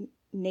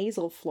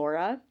nasal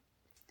flora,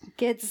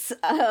 gets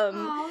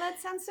oh, that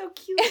sounds so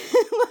cute.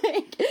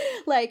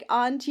 like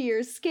onto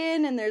your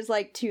skin, and there's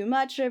like too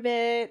much of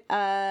it,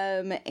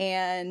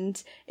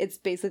 and it's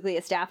basically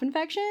a staph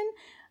infection.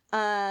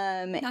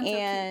 Not so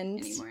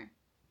and cute anymore.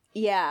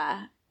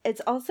 Yeah,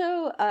 it's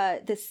also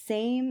the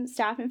same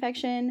staph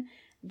infection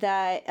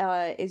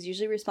that is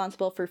usually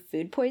responsible for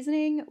food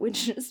poisoning,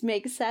 which just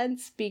makes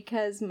sense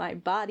because my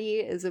body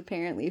is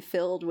apparently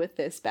filled with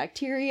this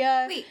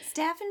bacteria. Wait,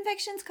 staph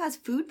infections cause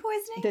food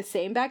poisoning? The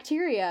same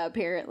bacteria,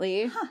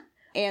 apparently. Huh.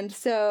 And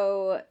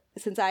so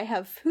since I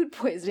have food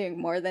poisoning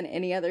more than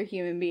any other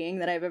human being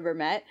that I've ever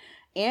met,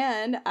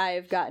 and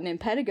I've gotten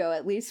impetigo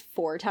at least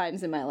 4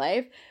 times in my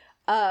life.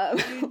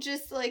 You're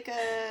just like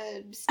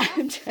a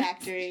staff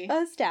factory.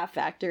 A staff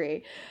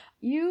factory.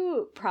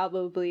 You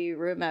probably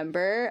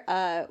remember,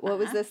 what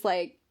was this,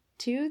 like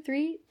 2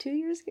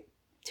 years ago?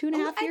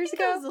 2.5 years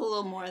ago? It was a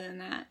little more than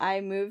that.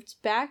 I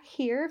moved back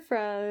here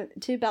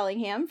to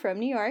Bellingham from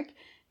New York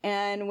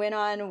and went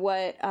on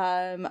what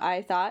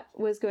I thought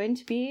was going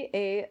to be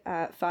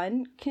a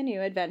fun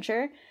canoe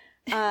adventure.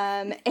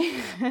 And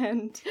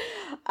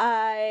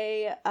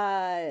I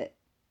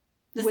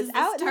was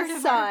out in the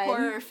sun. Our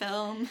horror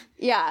film.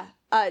 Yeah,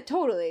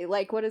 totally.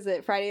 Like, what is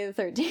it? Friday the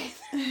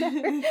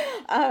 13th.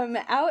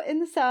 Out in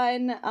the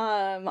sun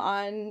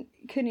on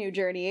canoe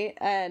journey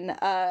and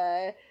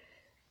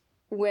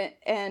went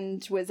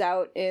and was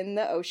out in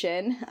the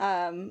ocean.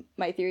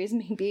 My theory is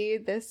maybe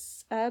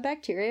this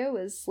bacteria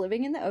was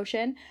living in the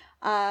ocean.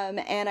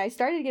 And I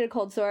started to get a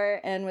cold sore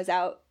and was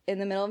out in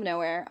the middle of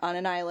nowhere on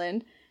an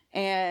island.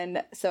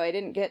 And so I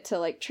didn't get to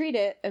like treat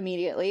it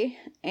immediately.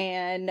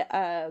 And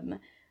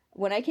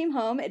when I came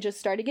home, it just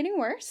started getting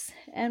worse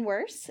and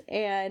worse.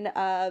 And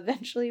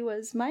eventually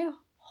was my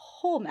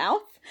whole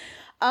mouth.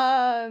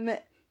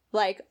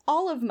 Like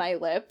all of my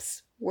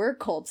lips were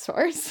cold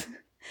sores.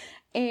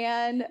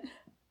 And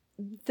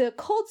the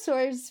cold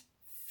sores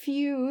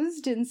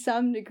fused in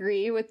some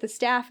degree with the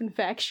staph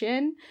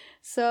infection,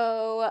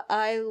 so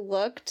I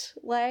looked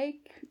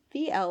like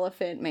the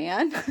Elephant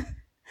Man.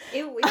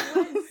 It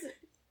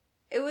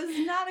was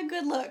not a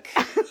good look.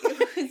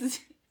 It was...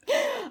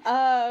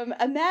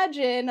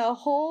 Imagine a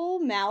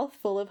whole mouth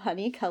full of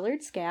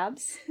honey-colored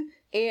scabs.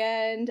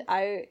 And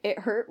it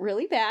hurt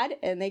really bad,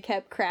 and they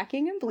kept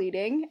cracking and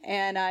bleeding,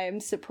 and I'm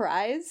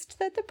surprised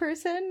that the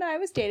person I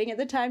was dating at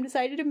the time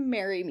decided to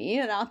marry me,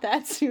 and not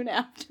that soon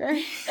after.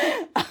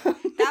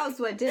 That was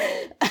what did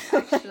it,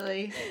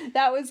 actually.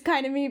 That was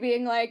kind of me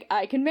being like,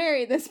 I can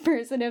marry this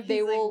person if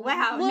they will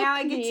wow, look now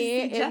I get to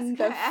see in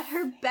Jessica the at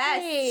her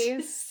best.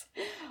 face.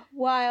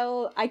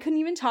 While I couldn't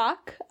even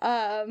talk,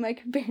 I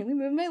could barely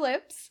move my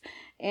lips,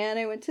 and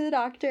I went to the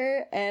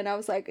doctor, and I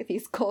was like,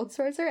 these cold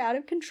sores are out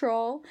of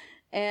control.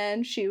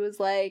 And she was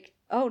like,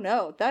 oh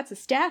no, that's a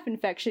staph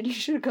infection. You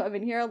should have come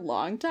in here a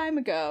long time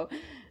ago.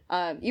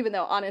 Even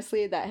though,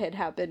 honestly, that had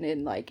happened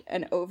in like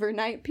an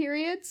overnight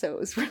period. So it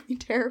was really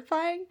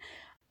terrifying.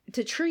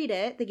 To treat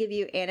it, they give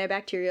you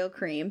antibacterial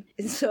cream.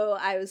 And so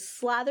I was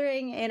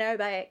slathering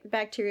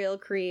antibacterial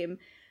cream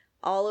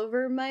all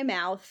over my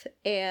mouth.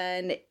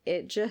 And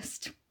it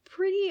just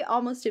pretty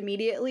almost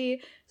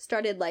immediately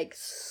started like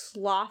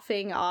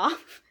sloughing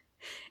off.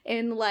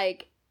 And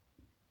like,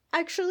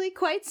 actually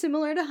quite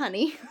similar to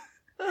honey.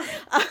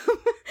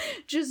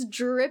 Just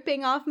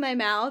dripping off my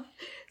mouth.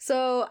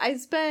 So I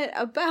spent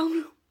about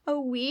a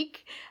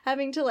week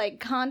having to like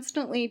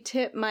constantly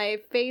tip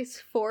my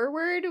face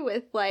forward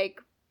with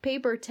like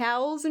paper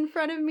towels in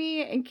front of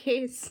me in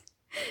case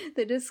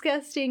the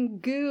disgusting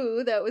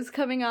goo that was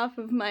coming off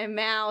of my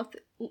mouth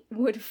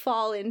would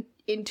fall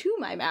into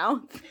my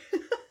mouth.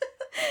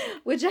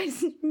 Which I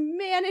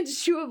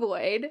managed to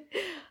avoid.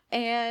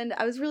 And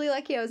I was really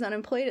lucky I was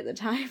unemployed at the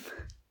time.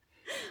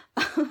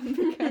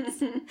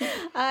 Because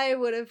I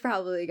would have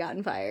probably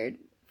gotten fired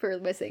for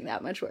missing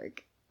that much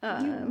work.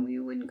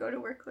 You wouldn't go to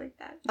work like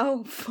that.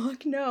 Oh,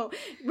 fuck no.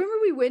 Remember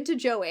we went to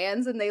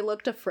Joann's and they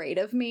looked afraid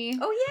of me?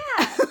 Oh,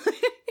 yeah.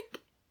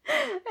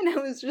 And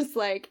I was just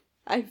like,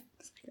 I'm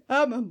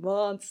a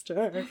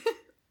monster.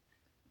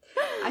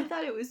 I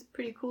thought it was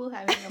pretty cool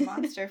having a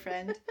monster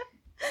friend.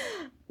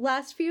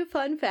 Last few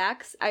fun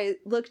facts. I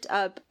looked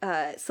up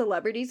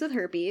celebrities with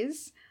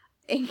herpes.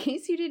 In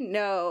case you didn't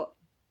know,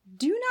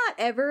 do not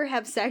ever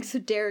have sex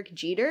with Derek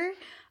Jeter.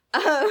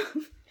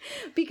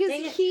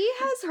 Because he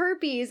has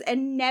herpes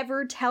and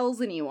never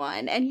tells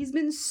anyone. And he's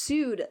been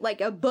sued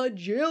like a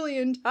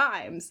bajillion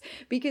times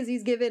because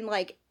he's given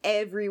like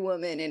every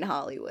woman in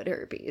Hollywood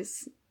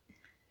herpes.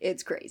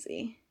 It's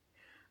crazy.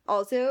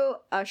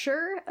 Also,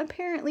 Usher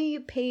apparently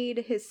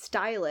paid his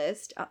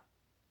stylist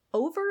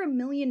over $1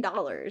 million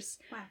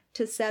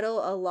to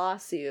settle a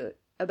lawsuit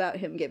about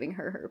him giving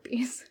her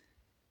herpes.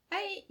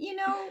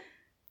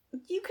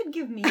 You could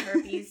give me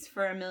herpes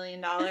for $1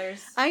 million.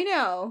 I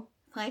know.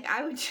 Like,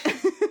 I would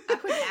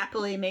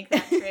happily make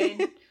that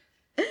trade.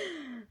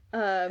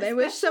 I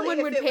wish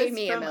someone would pay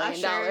me $1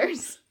 million.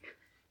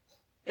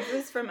 If it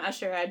was from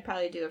Usher, I'd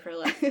probably do it for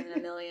less than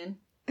 $1 million.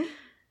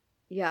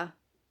 Yeah.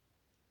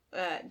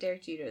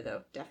 Derek Jeter,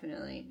 though,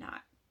 definitely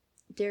not.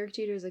 Derek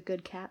Jeter's a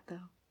good cat,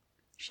 though.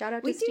 Shout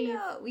out to Steve.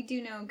 We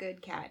do know a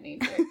good cat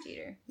named Derek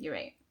Jeter. You're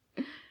right.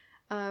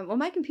 Well,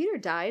 my computer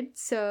died,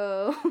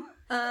 so...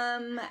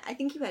 I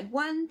think you had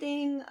one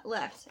thing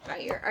left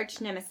about your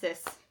arch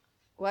nemesis.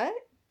 What?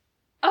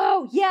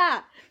 Oh,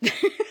 yeah!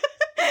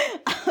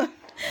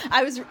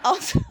 I was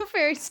also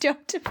very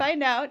stoked to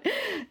find out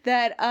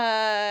that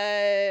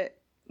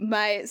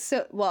my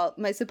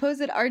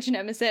supposed arch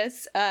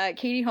nemesis,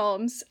 Katie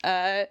Holmes,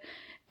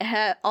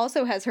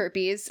 also has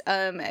herpes,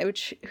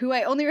 who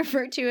I only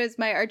refer to as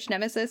my arch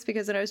nemesis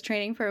because when I was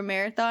training for a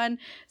marathon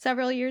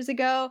several years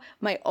ago,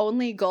 my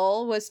only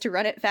goal was to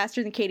run it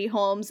faster than Katie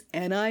Holmes,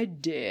 and I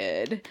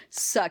did.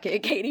 Suck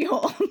it, Katie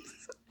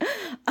Holmes.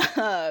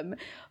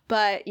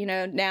 But,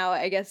 now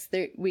I guess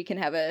we can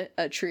have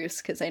a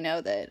truce because I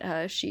know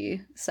that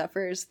she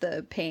suffers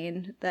the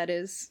pain that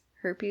is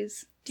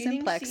herpes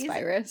simplex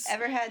virus.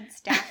 Ever had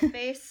staph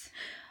face?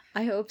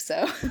 I hope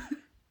so.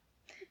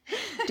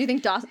 Do you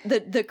think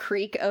the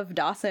Creek of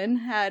Dawson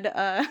had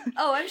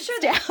I'm sure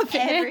that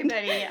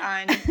everybody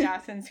on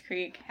Dawson's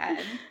Creek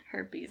had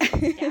herpes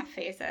and staph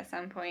face at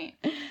some point.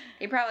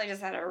 They probably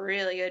just had a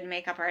really good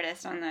makeup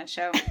artist on that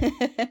show.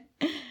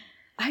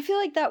 I feel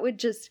like that would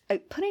just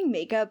putting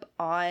makeup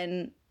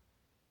on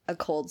a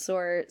cold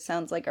sore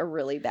sounds like a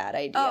really bad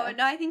idea. Oh,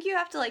 no, I think you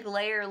have to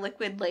layer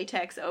liquid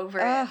latex over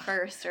it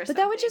first or something. But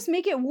that would just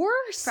make it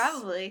worse.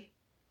 Probably.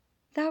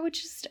 That would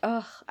just,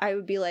 I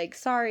would be like,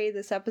 sorry,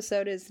 this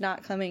episode is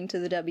not coming to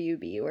the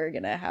WB. We're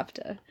going to have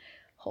to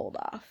hold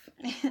off.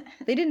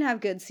 They didn't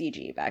have good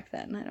CG back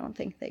then. I don't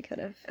think they could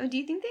have. Oh, do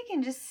you think they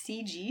can just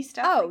CG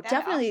stuff like that?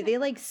 Definitely. They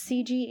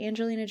CG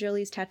Angelina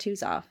Jolie's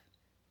tattoos off.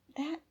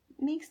 That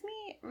makes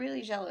me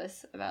really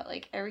jealous about,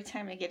 every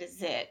time I get a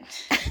zit.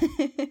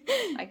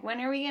 When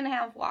are we going to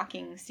have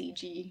walking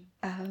CG?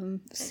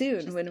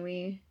 Soon, when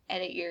we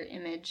edit your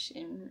image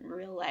in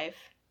real life.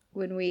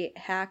 When we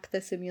hack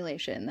the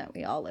simulation that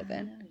we all live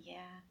in. Oh,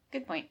 yeah.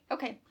 Good point.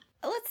 Okay.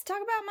 Let's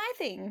talk about my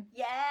thing.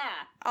 Yeah.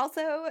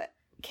 Also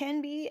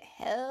can be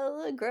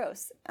hella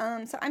gross.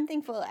 So I'm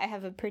thankful I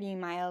have a pretty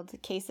mild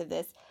case of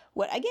this.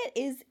 What I get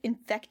is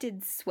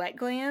infected sweat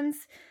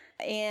glands.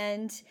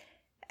 And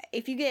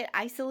if you get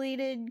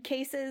isolated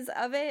cases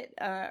of it,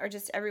 or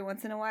just every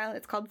once in a while,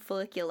 it's called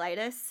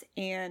folliculitis.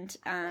 And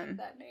I like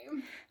that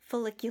name.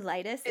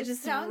 Folliculitis. It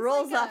just sounds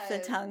rolls like off the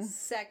tongue.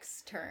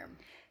 Sex term.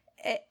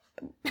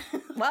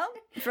 Well,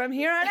 from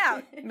here on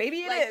out,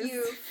 maybe it is.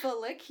 You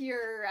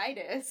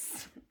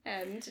follicuritis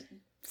and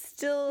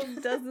still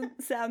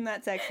doesn't sound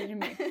that sexy to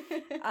me.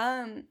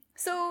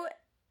 So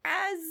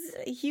as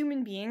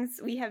human beings,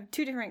 we have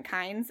two different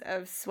kinds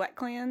of sweat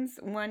glands.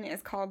 One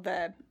is called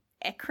the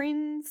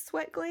eccrine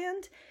sweat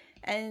gland,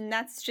 and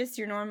that's just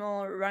your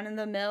normal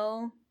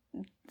run-of-the-mill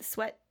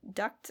sweat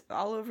duct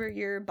all over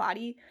your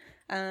body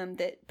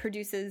that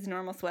produces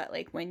normal sweat,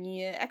 like when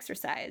you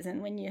exercise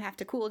and when you have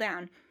to cool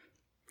down.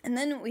 And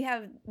then we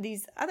have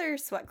these other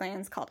sweat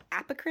glands called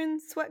apocrine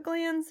sweat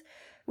glands,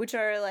 which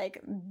are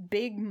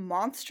big,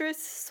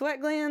 monstrous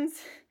sweat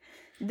glands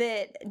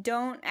that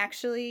don't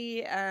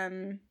actually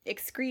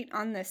excrete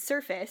on the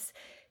surface.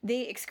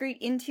 They excrete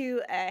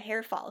into a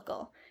hair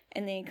follicle,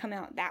 and they come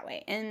out that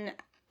way. And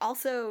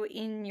also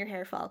in your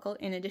hair follicle,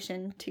 in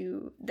addition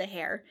to the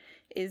hair,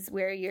 is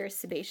where your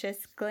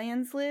sebaceous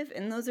glands live,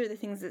 and those are the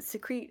things that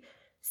secrete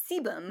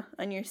sebum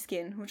on your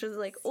skin, which is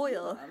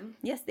oil.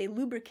 Yes, they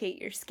lubricate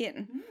your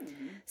skin.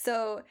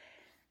 So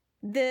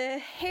the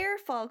hair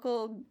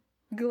follicle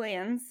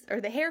glands, or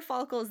the hair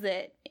follicles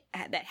that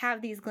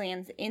have these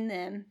glands in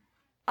them,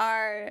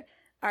 are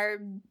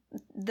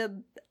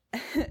the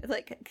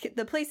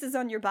the places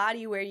on your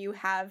body where you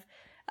have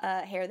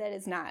hair that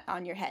is not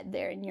on your head.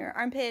 They're in your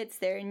armpits,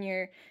 they're in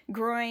your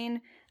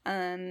groin,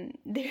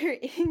 they're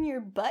in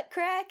your butt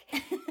crack,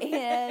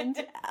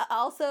 and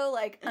also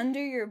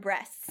under your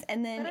breasts.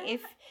 And then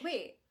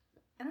wait,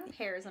 I don't have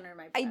hairs under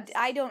my breasts.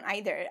 I don't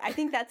either. I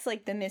think that's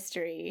the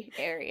mystery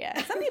area.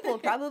 Some people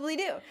probably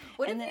do.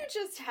 What if you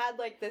just had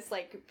this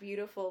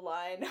beautiful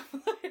line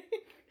of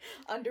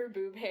under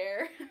boob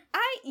hair?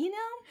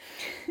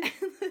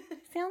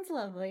 Sounds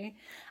lovely.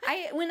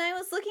 When I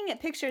was looking at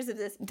pictures of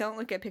this, don't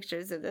look at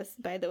pictures of this,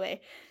 by the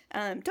way.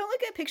 Don't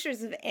look at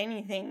pictures of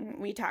anything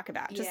we talk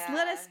about. Just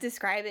let us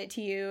describe it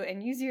to you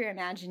and use your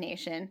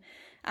imagination.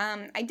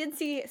 I did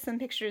see some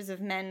pictures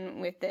of men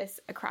with this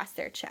across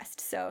their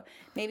chest, so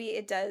maybe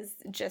it does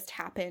just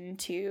happen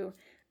to...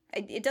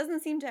 It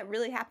doesn't seem to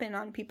really happen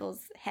on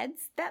people's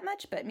heads that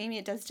much, but maybe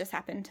it does just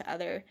happen to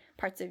other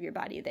parts of your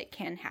body that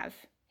can have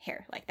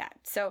hair like that.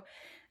 So...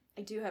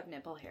 I do have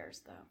nipple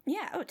hairs, though.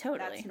 Yeah, oh,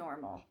 totally. That's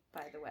normal,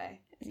 by the way.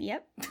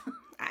 Yep.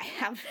 I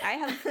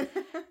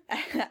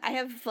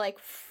have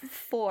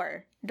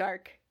 4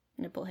 dark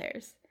nipple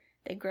hairs.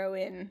 They grow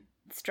in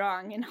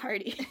strong and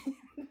hardy.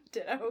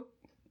 Ditto.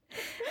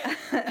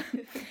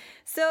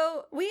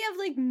 So we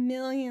have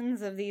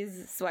millions of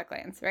these sweat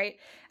glands, right?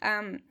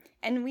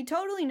 And we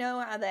totally know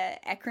how the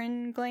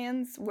eccrine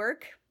glands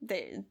work.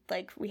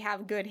 We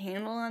have a good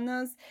handle on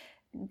those.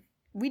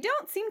 We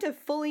don't seem to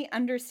fully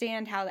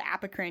understand how the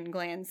apocrine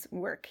glands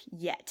work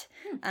yet.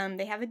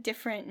 They have a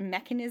different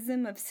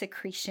mechanism of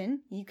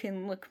secretion. You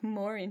can look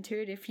more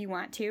into it if you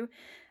want to.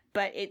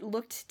 But it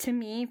looked to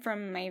me,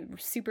 from my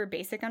super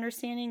basic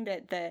understanding,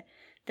 that the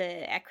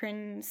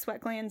eccrine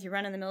sweat glands, your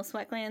run-of-the-mill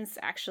sweat glands,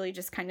 actually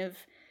just kind of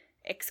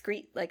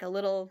excrete a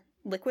little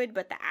liquid,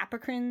 but the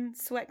apocrine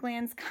sweat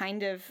glands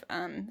kind of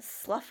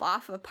slough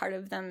off a part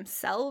of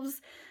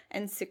themselves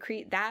and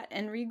secrete that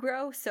and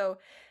regrow. So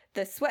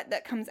the sweat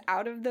that comes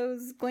out of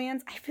those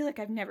glands, I feel like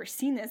I've never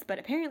seen this, but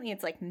apparently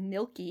it's like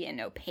milky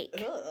and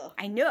opaque. Ugh.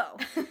 I know.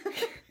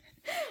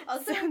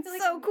 Also, Sounds I feel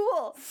like so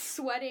cool.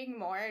 Sweating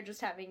more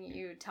just having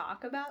you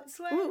talk about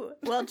sweat. Ooh,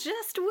 well,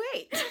 just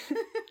wait.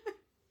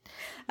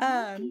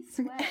 Milky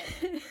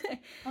sweat.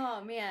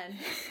 Oh man.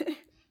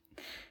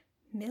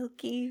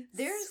 Milky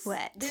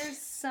sweat. There's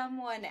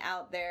someone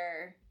out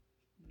there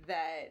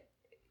that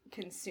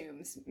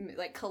consumes,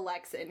 like,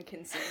 collects and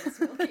consumes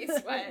milky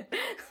sweat.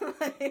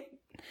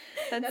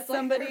 That's like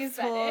somebody's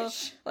their whole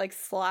fetish. like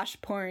slosh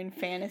porn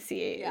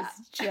fantasy Yeah.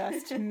 is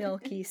just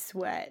milky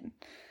sweat.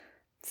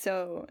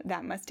 So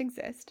that must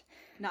exist.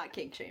 Not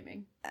kink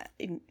shaming.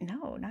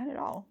 No, not at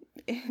all.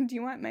 Do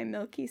you want my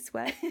milky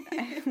sweat?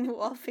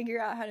 I'll figure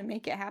out how to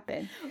make it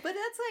happen. But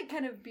that's, like,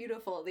 kind of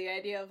beautiful, the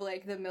idea of,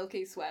 like, the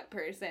milky sweat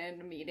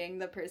person meeting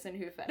the person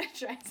who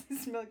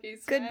fetishizes milky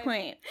sweat. Good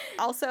point.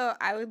 Also,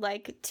 I would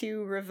like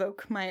to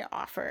revoke my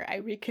offer. I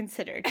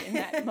reconsidered in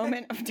that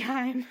moment of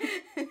time.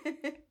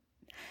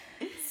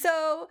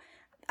 So,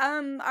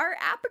 our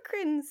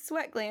apocrine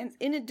sweat glands,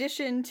 in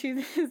addition to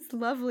this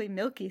lovely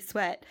milky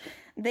sweat,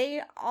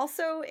 they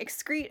also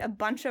excrete a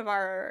bunch of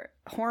our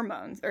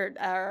hormones, or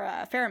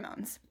our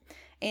pheromones.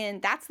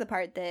 And that's the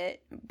part that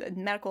the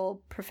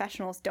medical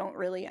professionals don't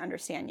really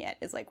understand yet,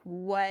 is like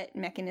what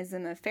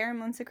mechanism of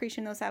pheromone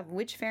secretion those have,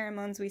 which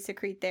pheromones we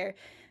secrete there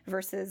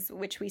versus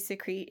which we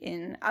secrete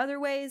in other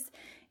ways,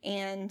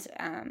 and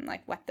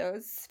like what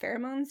those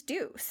pheromones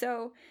do.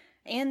 So,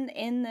 and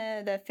in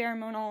the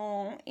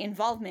pheromonal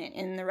involvement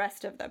in the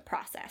rest of the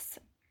process.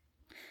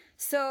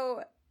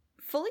 So,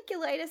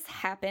 folliculitis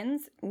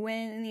happens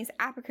when these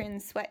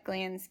apocrine sweat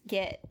glands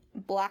get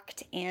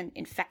blocked and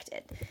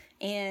infected.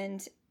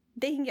 And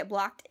they can get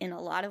blocked in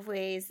a lot of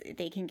ways.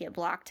 They can get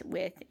blocked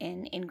with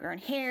an ingrown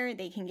hair.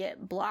 They can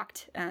get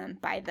blocked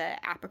by the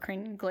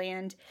apocrine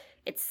gland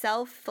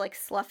itself, like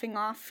sloughing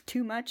off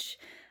too much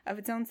of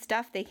its own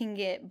stuff. They can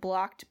get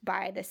blocked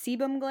by the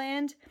sebum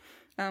gland,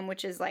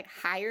 which is like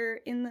higher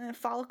in the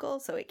follicle,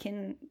 so it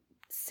can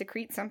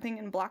secrete something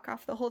and block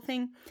off the whole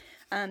thing.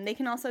 They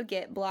can also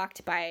get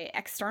blocked by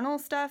external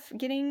stuff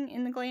getting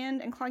in the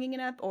gland and clogging it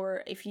up,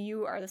 or if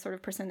you are the sort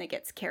of person that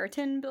gets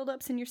keratin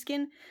buildups in your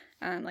skin,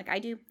 like I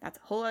do, that's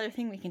a whole other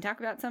thing we can talk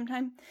about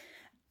sometime.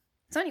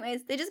 So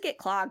anyways, they just get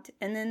clogged,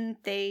 and then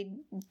they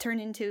turn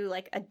into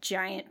like a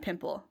giant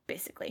pimple,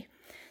 basically.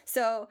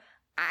 So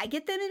I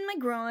get them in my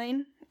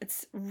groin.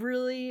 It's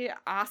really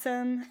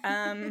awesome.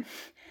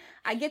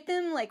 I get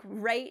them like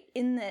right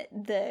in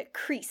the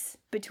crease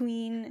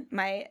between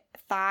my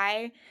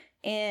thigh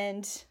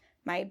and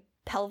my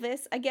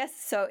pelvis, I guess.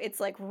 So it's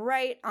like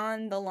right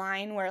on the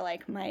line where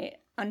like my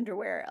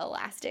underwear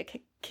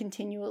elastic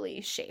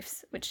continually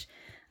chafes, which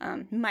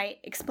might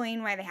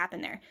explain why they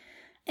happen there.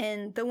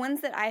 And the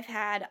ones that I've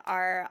had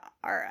are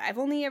I've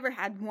only ever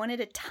had one at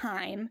a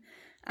time,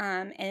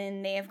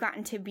 and they have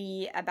gotten to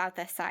be about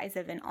the size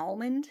of an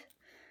almond.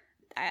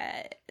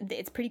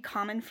 It's pretty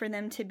common for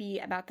them to be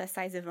about the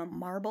size of a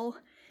marble.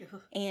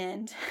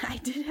 And I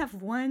did have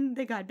one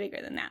that got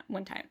bigger than that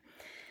one time.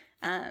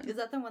 Is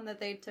that the one that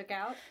they took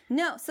out?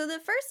 No, so the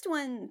first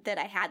one that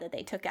I had that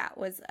they took out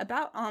was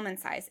about almond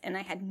size, and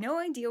I had no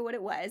idea what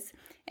it was,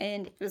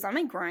 and it was on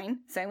my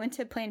groin, so I went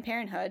to Planned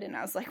Parenthood, and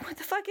I was like, what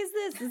the fuck is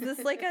this? Is this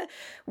like a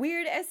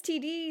weird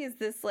STD? Is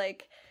this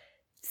like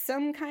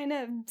some kind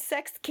of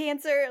sex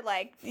cancer?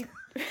 Like,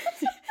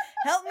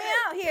 help me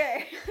out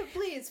here.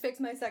 Please fix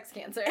my sex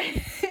cancer.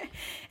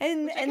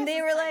 and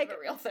they were like,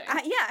 a real thing.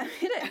 yeah,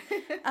 it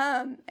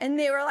is. And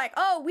they were like,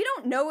 oh, we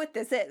don't know what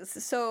this is,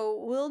 so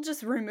we'll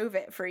just remove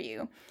it for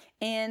you.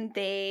 And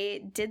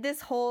they did this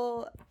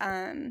whole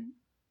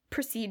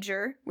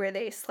procedure where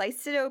they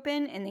sliced it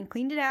open and then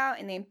cleaned it out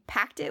and they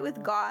packed it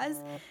with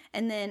gauze.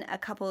 And then a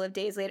couple of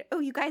days later, oh,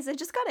 you guys, I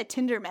just got a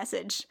Tinder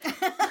message.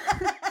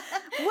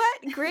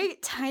 What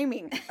great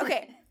timing.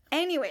 Okay.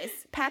 Anyways,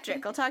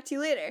 Patrick, I'll talk to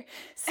you later.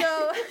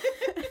 So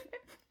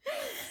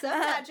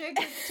Patrick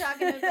is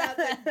talking about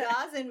the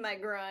gauze in my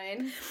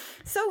groin.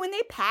 So when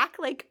they pack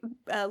like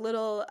a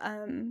little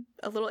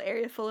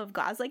area full of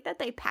gauze like that,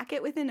 they pack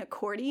it with an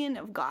accordion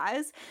of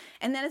gauze,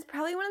 and that is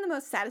probably one of the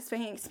most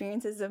satisfying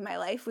experiences of my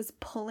life, was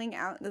pulling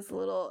out this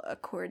little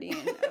accordion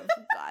of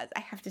gauze. I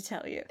have to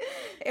tell you,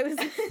 it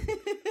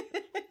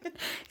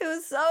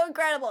was so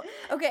incredible.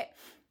 Okay,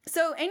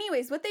 so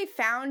anyways, what they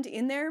found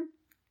in there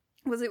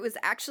was it was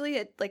actually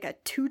a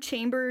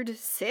 2-chambered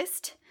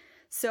cyst.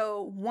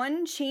 So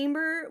one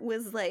chamber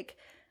was like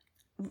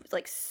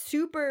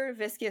super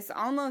viscous,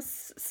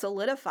 almost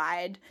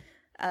solidified,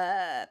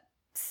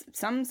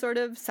 some sort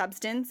of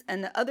substance,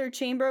 and the other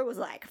chamber was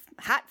like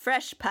hot,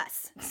 fresh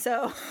pus.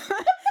 So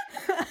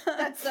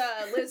that's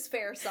Liz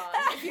Phair song.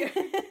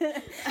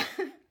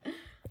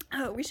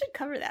 Oh, we should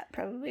cover that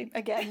probably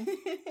again.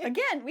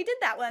 We did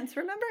that once,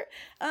 remember?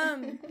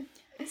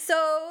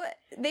 So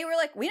they were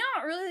like, we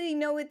don't really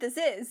know what this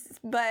is,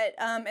 but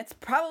it's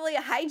probably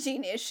a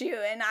hygiene issue.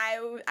 And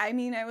I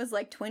mean, I was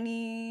like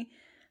 20,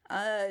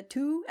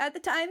 2 at the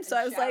time, so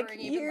I was like,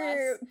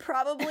 you're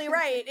probably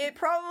right. It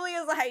probably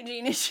is a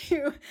hygiene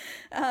issue.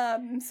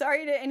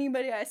 Sorry to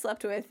anybody I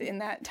slept with in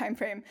that time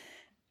frame.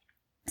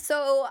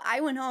 So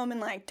I went home and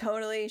like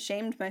totally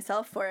shamed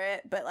myself for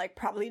it, but like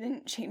probably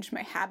didn't change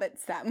my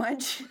habits that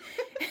much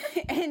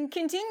and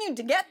continued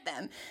to get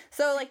them.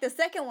 So like the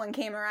second one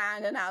came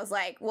around and I was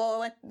like,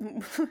 well,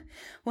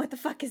 what the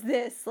fuck is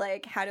this?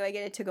 Like, how do I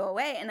get it to go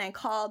away? And I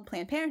called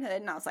Planned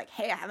Parenthood and I was like,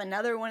 hey, I have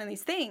another one of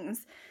these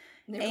things.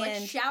 And they were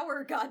like,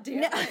 shower,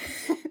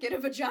 goddammit. Get a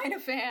vagina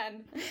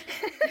fan.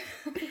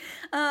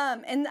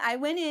 And I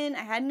went in,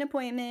 I had an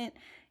appointment,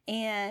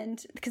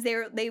 and because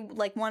they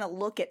like want to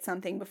look at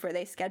something before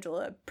they schedule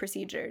a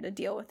procedure to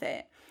deal with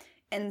it.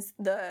 And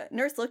the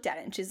nurse looked at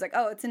it and she's like,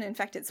 oh, it's an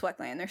infected sweat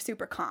gland. They're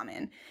super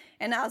common.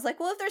 And I was like,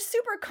 well, if they're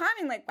super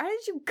common, like, why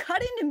did you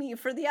cut into me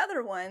for the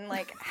other one?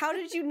 Like, how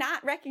did you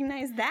not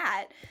recognize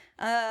that?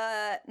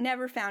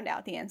 Never found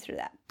out the answer to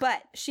that.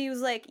 But she was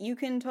like, you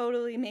can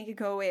totally make it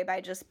go away by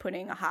just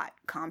putting a hot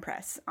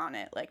compress on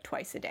it like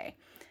twice a day.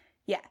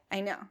 Yeah, I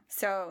know.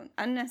 So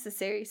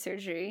unnecessary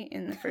surgery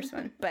in the first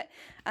one. But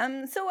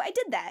so I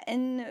did that.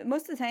 And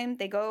most of the time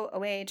they go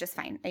away just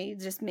fine. I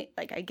just make,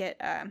 like, I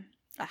get a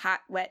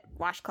hot, wet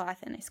washcloth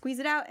and I squeeze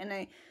it out and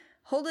I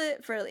hold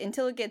it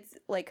until it gets,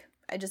 like,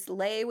 I just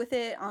lay with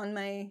it on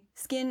my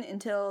skin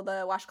until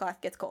the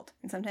washcloth gets cold.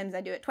 And sometimes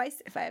I do it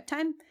twice if I have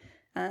time.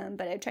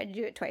 But I try to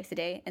do it twice a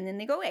day and then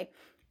they go away.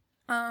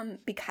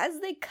 Because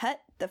they cut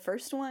the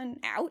first one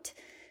out,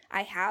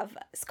 I have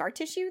scar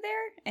tissue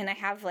there, and I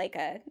have like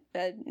a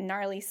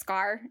gnarly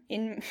scar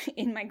in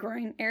my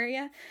groin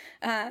area.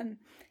 And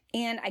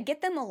I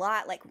get them a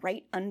lot like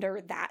right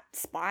under that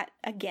spot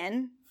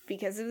again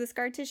because of the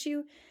scar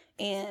tissue.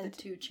 And the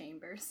 2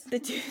 chambers. The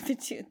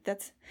two,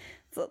 that's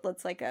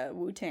like a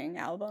Wu-Tang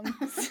album.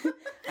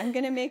 I'm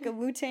going to make a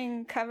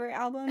Wu-Tang cover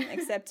album,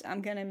 except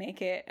I'm going to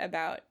make it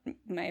about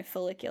my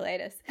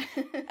folliculitis.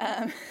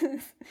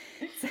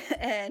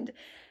 And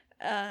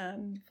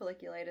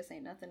folliculitis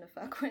ain't nothing to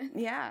fuck with.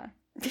 Yeah.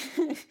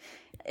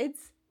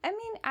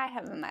 I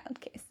have a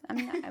mild case.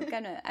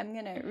 I'm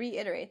gonna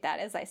reiterate that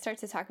as I start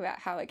to talk about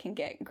how it can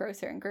get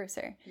grosser and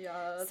grosser.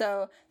 Yeah.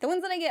 So the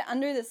ones that I get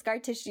under the scar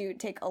tissue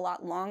take a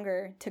lot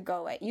longer to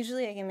go away.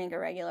 Usually I can make a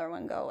regular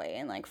one go away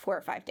in like 4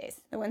 or 5 days.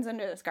 The ones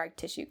under the scar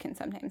tissue can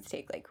sometimes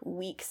take like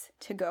weeks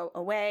to go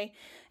away.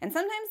 And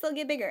sometimes they'll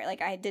get bigger.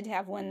 Like I did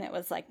have one that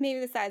was like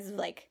maybe the size of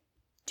like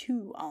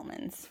 2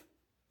 almonds.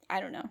 I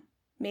don't know.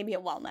 Maybe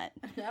a walnut.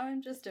 Now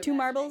I'm just 2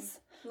 marbles.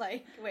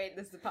 Like, wait,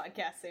 this is a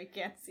podcast, so you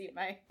can't see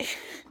my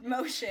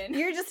motion.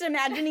 You're just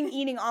imagining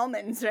eating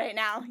almonds right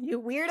now,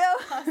 you weirdo.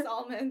 Pus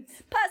almonds.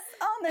 Pus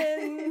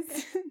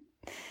almonds.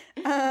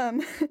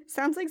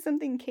 Sounds like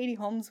something Katie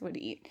Holmes would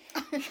eat.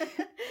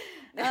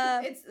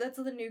 That's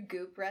the new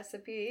Goop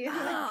recipe.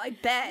 Oh, I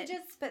bet. You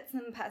just put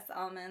some pus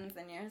almonds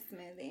in your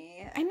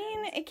smoothie. I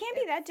mean, it can't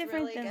be that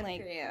different really than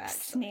like you,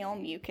 snail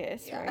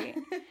mucus, yeah. Right?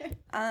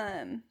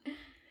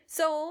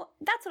 So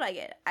that's what I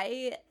get.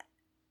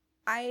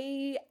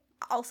 I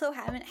also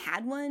haven't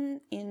had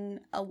one in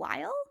a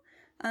while.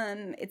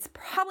 It's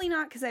probably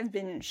not because I've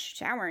been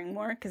showering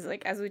more, because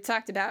like as we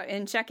talked about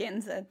in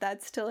check-ins,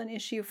 that's still an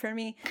issue for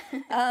me.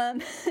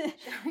 Showering's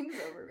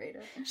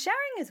overrated.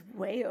 Showering is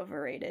way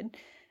overrated.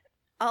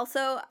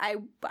 Also,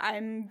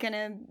 I'm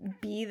gonna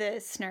be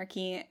the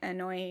snarky,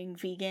 annoying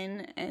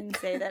vegan and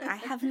say that I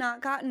have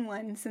not gotten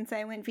one since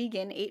I went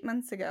vegan 8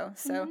 months ago.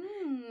 So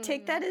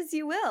take that as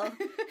you will.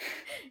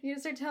 You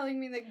start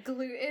telling me that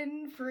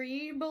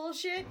gluten-free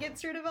bullshit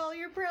gets rid of all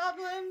your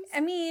problems?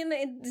 I mean,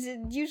 it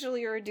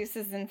usually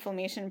reduces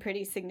inflammation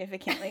pretty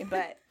significantly,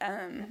 but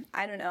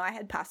I don't know. I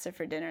had pasta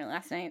for dinner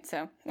last night,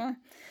 so...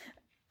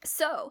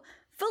 So...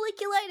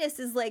 folliculitis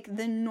is like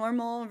the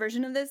normal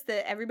version of this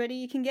that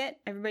everybody can get.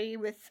 Everybody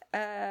with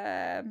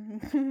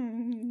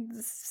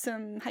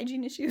some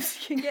hygiene issues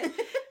can get.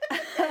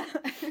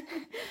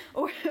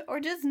 or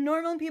just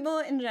normal people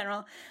in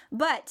general.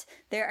 But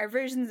there are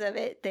versions of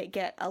it that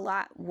get a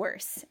lot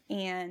worse.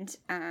 And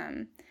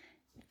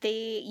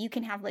you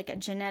can have like a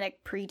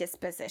genetic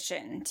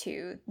predisposition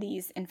to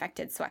these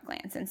infected sweat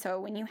glands. And so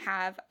when you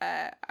have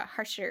a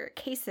harsher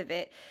case of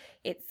it,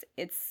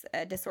 it's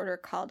a disorder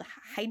called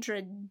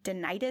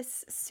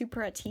hidradenitis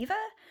suppurativa.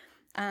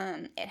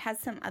 It has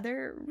some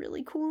other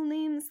really cool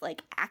names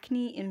like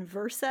acne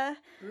inversa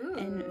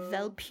and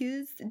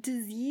Velpe's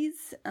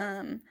disease.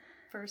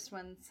 First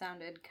one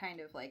sounded kind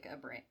of like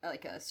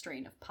a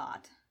strain of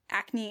pot.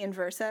 Acne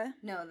inversa?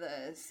 No,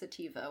 the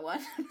sativa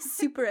one.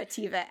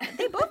 Suppurativa.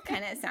 They both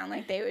kind of sound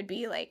like they would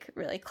be like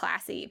really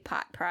classy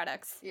pot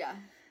products. Yeah.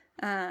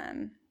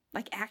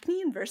 Like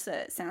acne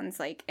inversa sounds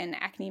like an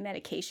acne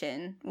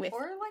medication with...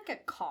 Or like a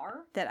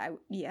car.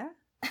 Yeah.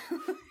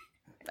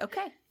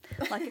 Okay.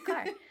 Like a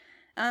car.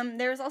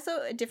 There was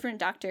also a different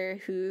doctor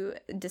who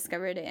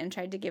discovered it and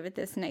tried to give it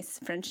this nice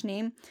French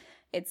name.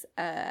 It's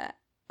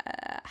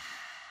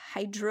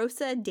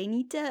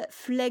hydrosadenita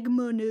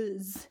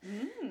phlegmoneuse.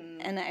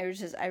 And I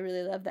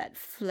really love that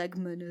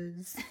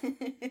phlegmoneuse.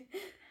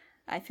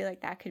 I feel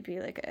like that could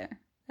be like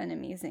a an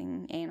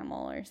amazing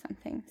animal or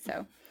something.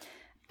 So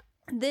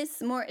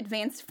this more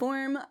advanced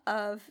form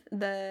of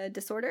the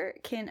disorder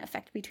can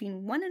affect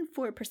between 1% and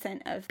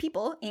 4% of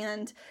people,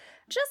 and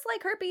just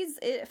like herpes,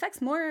 it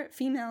affects more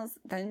females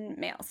than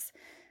males.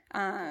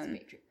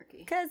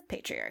 Because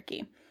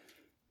patriarchy.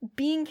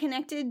 Being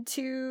connected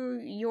to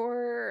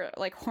your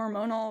like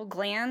hormonal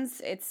glands,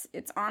 its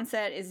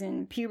onset is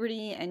in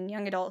puberty and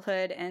young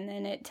adulthood, and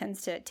then it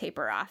tends to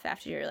taper off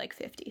after you're like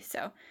 50.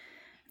 So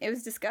it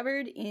was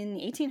discovered in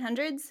the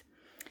 1800s,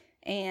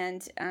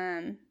 and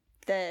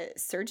the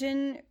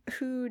surgeon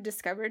who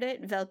discovered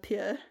it,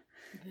 Velpeux.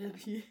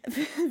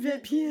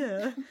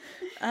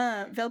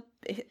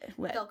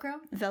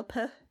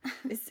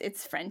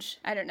 It's French.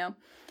 I don't know.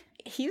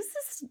 He was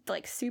this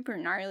like super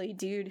gnarly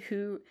dude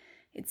who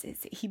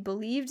he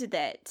believed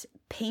that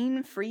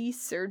pain-free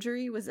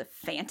surgery was a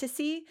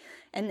fantasy,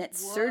 and that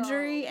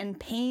surgery and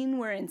pain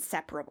were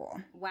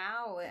inseparable.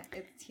 Wow,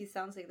 he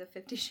sounds like the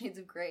 50 Shades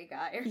of Grey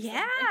guy. Or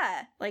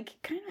yeah, like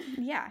kind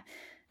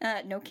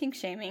of no kink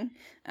shaming.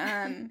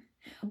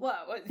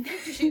 Well,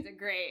 50 Shades of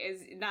Grey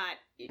is not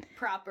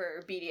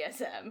proper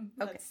BDSM.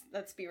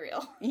 Let's be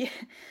real. Yeah,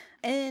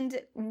 and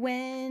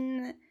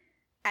when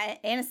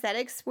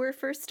anesthetics were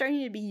first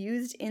starting to be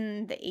used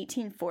in the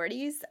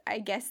 1840s, I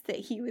guess that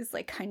he was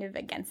like kind of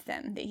against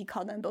them, that he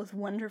called them both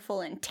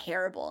wonderful and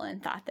terrible,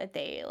 and thought that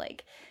they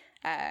like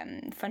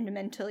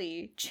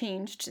fundamentally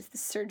changed the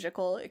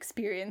surgical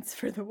experience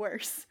for the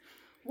worse.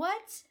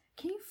 What?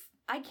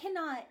 I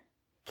cannot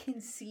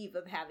conceive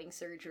of having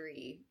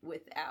surgery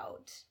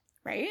without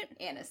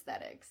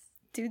anesthetics.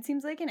 Dude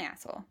seems like an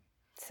asshole.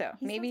 So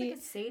he maybe sounds like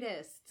a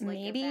sadist. Like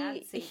maybe a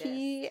bad sadist.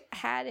 He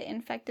had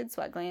infected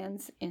sweat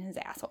glands in his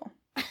asshole.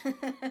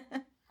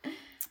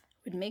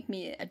 Would make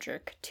me a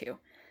jerk too.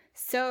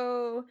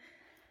 So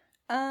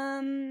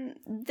the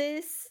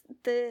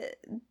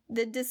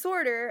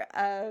disorder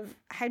of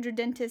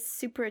hidradenitis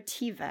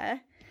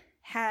suppurativa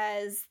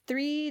has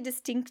 3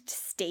 distinct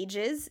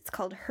stages. It's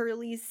called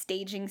Hurley's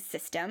staging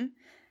system.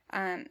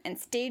 And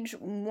stage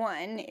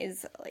 1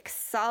 is like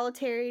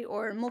solitary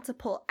or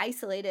multiple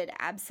isolated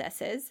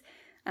abscesses,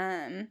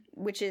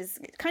 which is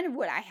kind of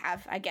what I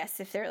have, I guess,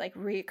 if they're like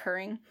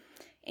reoccurring,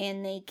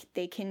 and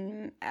they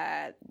can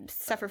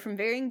suffer from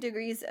varying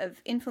degrees of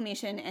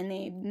inflammation, and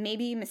they may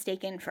be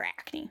mistaken for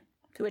acne,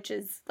 which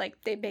is like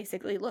they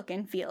basically look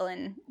and feel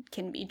and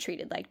can be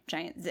treated like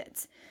giant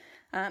zits.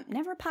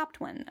 Never popped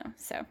one though,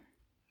 so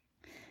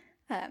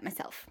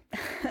myself.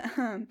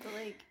 But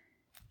like,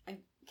 I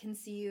can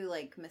see you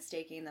like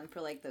mistaking them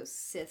for like those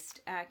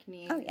cyst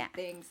acne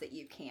things that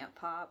you can't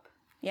pop.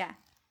 Yeah.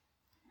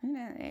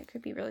 It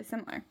could be really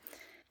similar.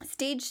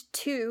 Stage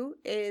 2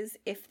 is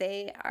if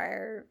they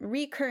are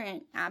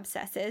recurrent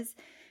abscesses,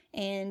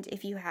 and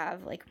if you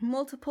have like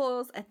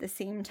multiples at the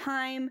same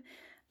time,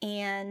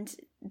 and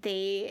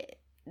they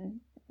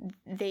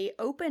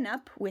open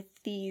up with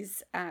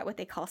these what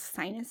they call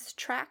sinus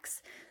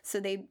tracts. So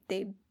they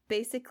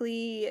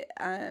basically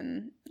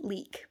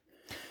leak.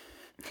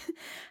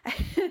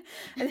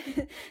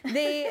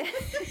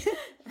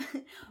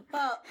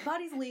 Well,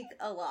 bodies leak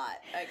a lot,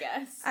 I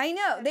guess. I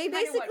know. They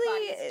That's kind of what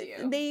bodies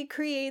basically do. they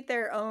create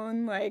their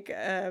own like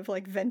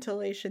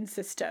ventilation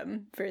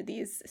system for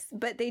these,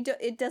 but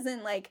it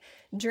doesn't like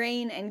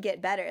drain and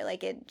get better.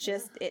 Like it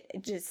just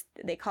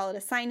they call it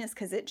a sinus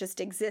because it just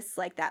exists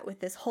like that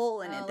with this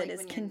hole in it that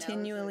is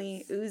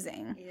continually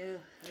oozing. Ew.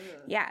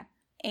 Yeah.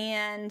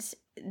 And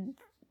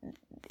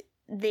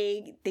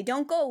they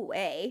don't go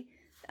away.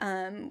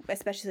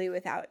 Especially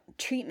without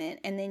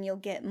treatment, and then you'll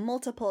get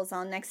multiples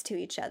all next to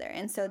each other,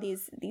 and so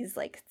these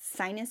like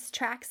sinus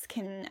tracts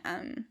can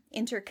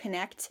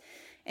interconnect,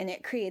 and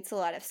it creates a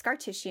lot of scar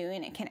tissue,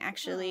 and it can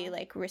actually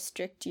like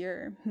restrict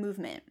your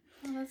movement.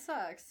 Oh, that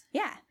sucks.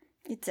 Yeah,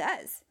 it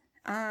does.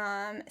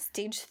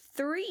 Stage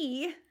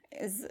 3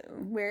 is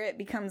where it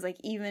becomes like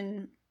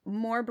even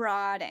more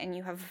broad, and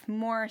you have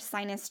more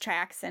sinus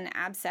tracts and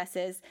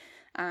abscesses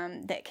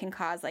that can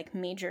cause like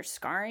major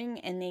scarring,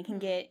 and they can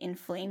get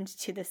inflamed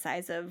to the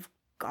size of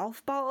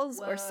golf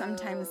balls or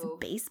sometimes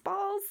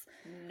baseballs.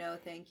 No,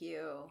 thank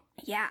you.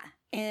 Yeah.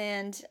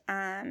 And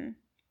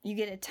you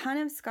get a ton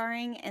of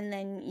scarring, and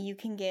then you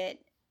can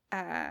get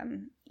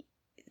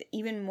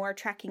even more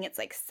tracking. It's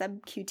like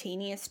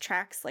subcutaneous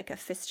tracts, like a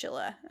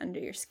fistula under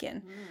your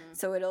skin.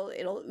 So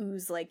it'll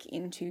ooze like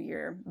into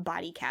your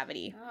body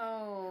cavity.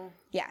 Oh.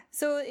 Yeah.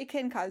 So it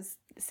can cause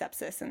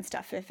sepsis and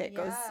stuff if it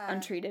goes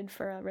untreated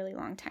for a really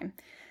long time.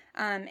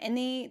 And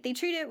they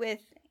treat it with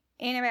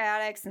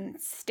antibiotics and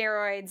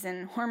steroids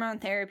and hormone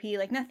therapy.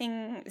 Like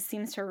nothing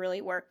seems to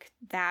really work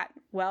that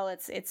well.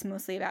 It's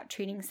mostly about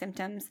treating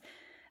symptoms.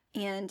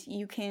 And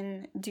you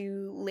can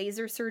do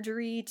laser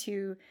surgery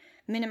to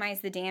minimize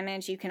the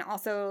damage. You can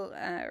also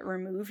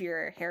remove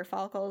your hair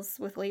follicles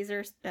with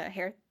laser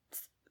hair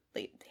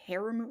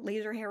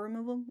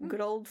removal.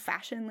 Good old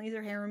fashioned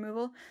laser hair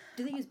removal.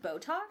 Do they use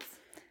Botox?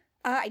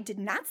 I did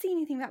not see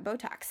anything about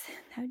Botox.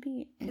 That would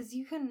be because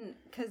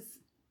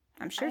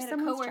I'm sure I had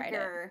someone's a tried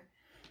coworker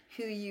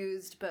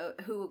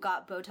who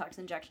got Botox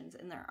injections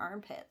in their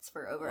armpits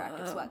for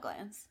overactive sweat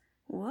glands.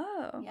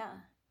 Whoa. Yeah.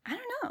 I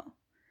don't know.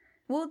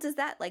 Well, does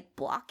that like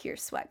block your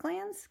sweat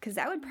glands? Because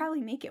that would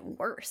probably make it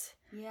worse.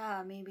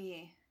 Yeah,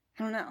 maybe.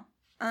 I don't know.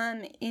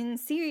 In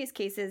serious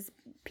cases,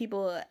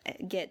 people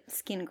get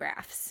skin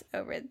grafts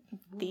over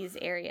these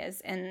areas,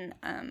 and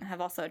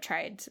have also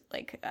tried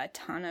like a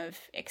ton of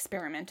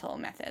experimental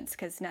methods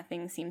because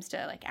nothing seems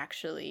to like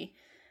actually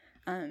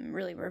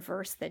really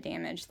reverse the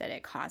damage that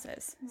it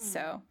causes.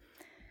 So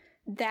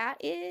that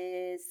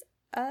is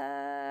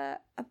about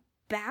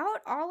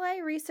all I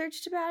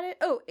researched about it.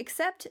 Oh,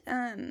 except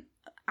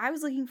I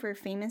was looking for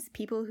famous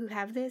people who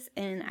have this,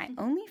 and I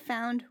only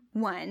found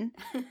one.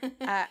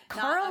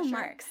 Karl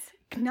Marx.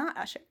 Not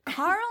Usher.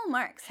 Karl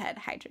Marx had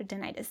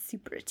hidradenitis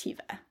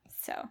suppurativa.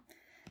 So,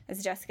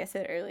 as Jessica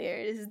said earlier,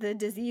 it is the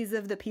disease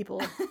of the people.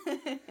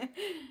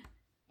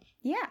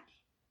 Yeah.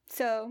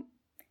 So,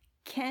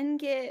 can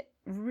get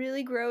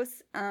really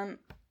gross.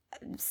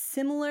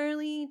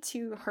 Similarly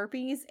to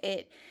herpes,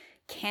 it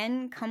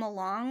can come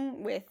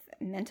along with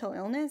mental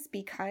illness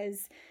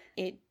because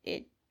it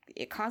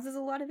causes a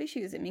lot of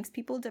issues. It makes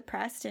people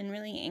depressed and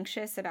really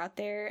anxious about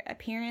their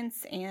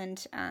appearance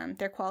and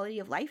their quality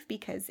of life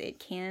because it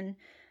can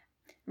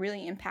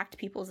really impact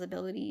people's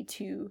ability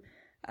to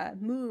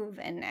move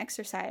and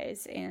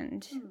exercise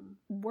and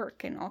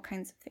work and all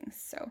kinds of things.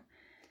 So,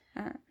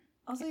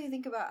 also, you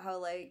think about how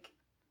like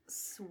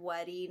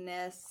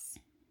sweatiness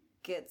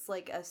gets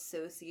like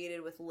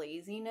associated with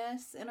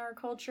laziness in our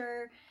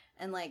culture,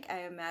 and like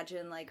I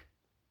imagine like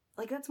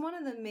that's one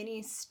of the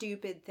many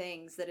stupid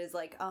things that is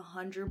like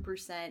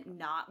 100%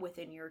 not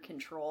within your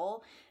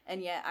control.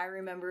 And yet I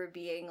remember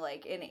being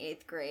like in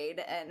 8th grade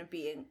and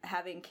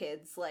having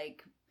kids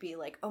like be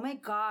like, oh my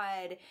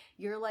god,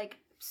 you're like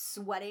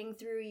sweating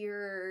through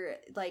your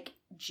like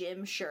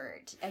gym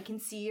shirt, I can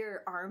see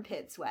your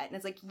armpit sweat. And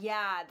it's like,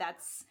 yeah,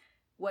 that's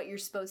what you're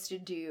supposed to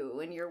do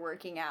when you're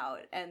working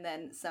out. And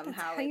then somehow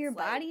that's how your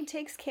body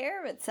takes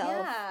care of itself.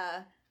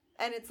 Yeah.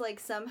 And it's like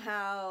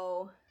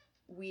somehow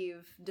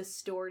we've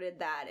distorted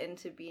that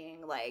into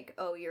being like,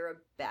 oh, you're a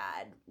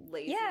bad,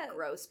 lazy,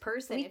 gross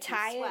person. We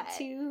tie it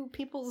to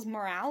people's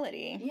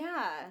morality.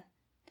 Yeah.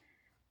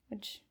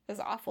 Which is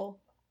awful.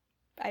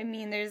 I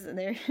mean,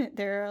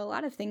 there are a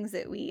lot of things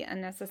that we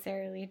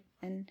unnecessarily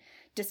and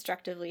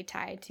destructively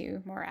tie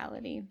to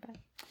morality, but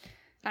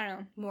I don't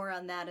know. More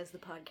on that as the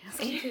podcast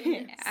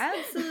continues.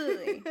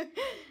 Absolutely.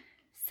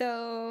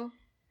 So,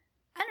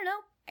 I don't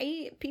know.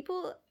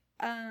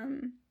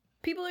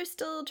 People are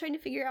still trying to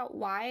figure out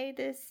why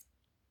this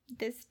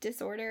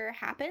disorder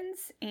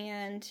happens,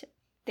 and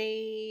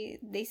they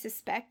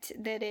suspect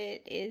that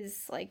it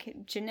is like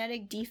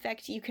genetic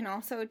defect. You can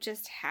also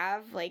just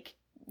have like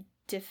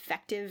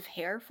defective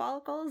hair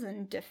follicles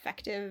and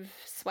defective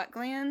sweat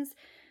glands.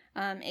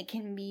 It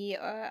can be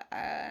a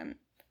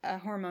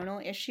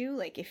hormonal issue,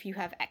 like if you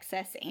have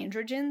excess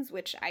androgens,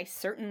 which I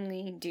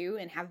certainly do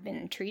and have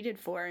been treated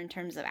for in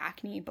terms of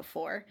acne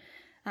before.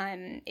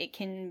 It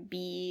can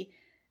be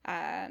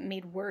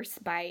made worse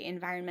by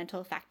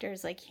environmental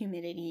factors like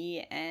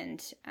humidity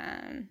and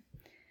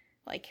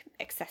like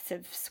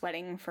excessive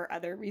sweating for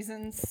other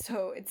reasons.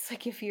 So it's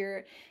like if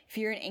you're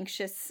an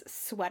anxious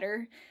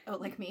sweater, oh,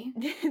 like me,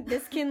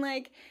 this can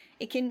like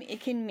it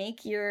can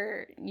make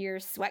your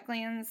sweat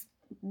glands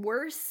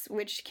worse,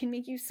 which can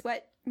make you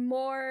sweat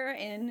more,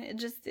 and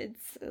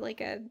it's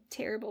like a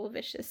terrible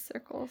vicious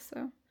circle.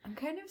 So I'm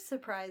kind of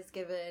surprised,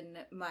 given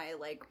my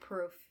like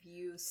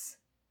profuse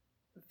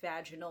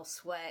vaginal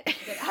sweat,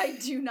 that I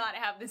do not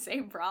have the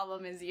same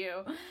problem as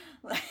you.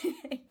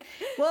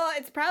 Well,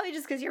 it's probably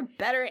just because you're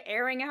better at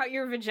airing out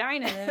your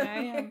vagina than I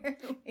am.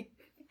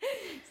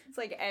 It's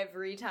like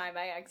every time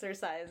I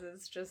exercise,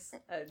 it's just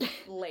a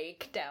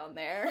lake down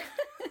there.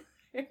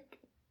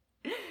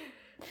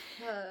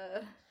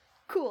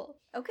 Cool.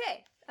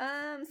 Okay.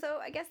 So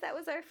I guess that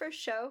was our first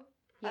show.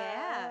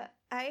 Yeah.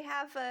 I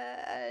have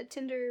a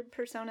Tinder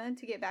persona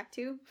to get back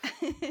to.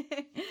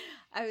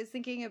 I was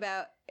thinking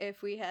about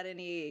if we had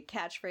any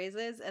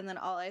catchphrases, and then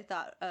all I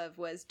thought of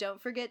was,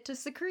 don't forget to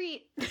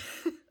secrete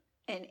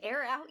and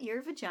air out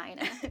your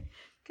vagina.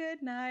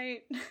 Good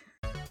night.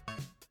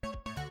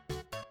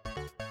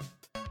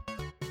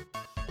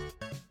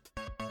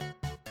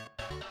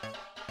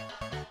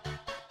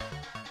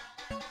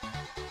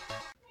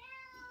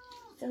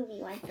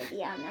 Sylvie wants to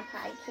be on the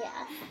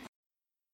podcast.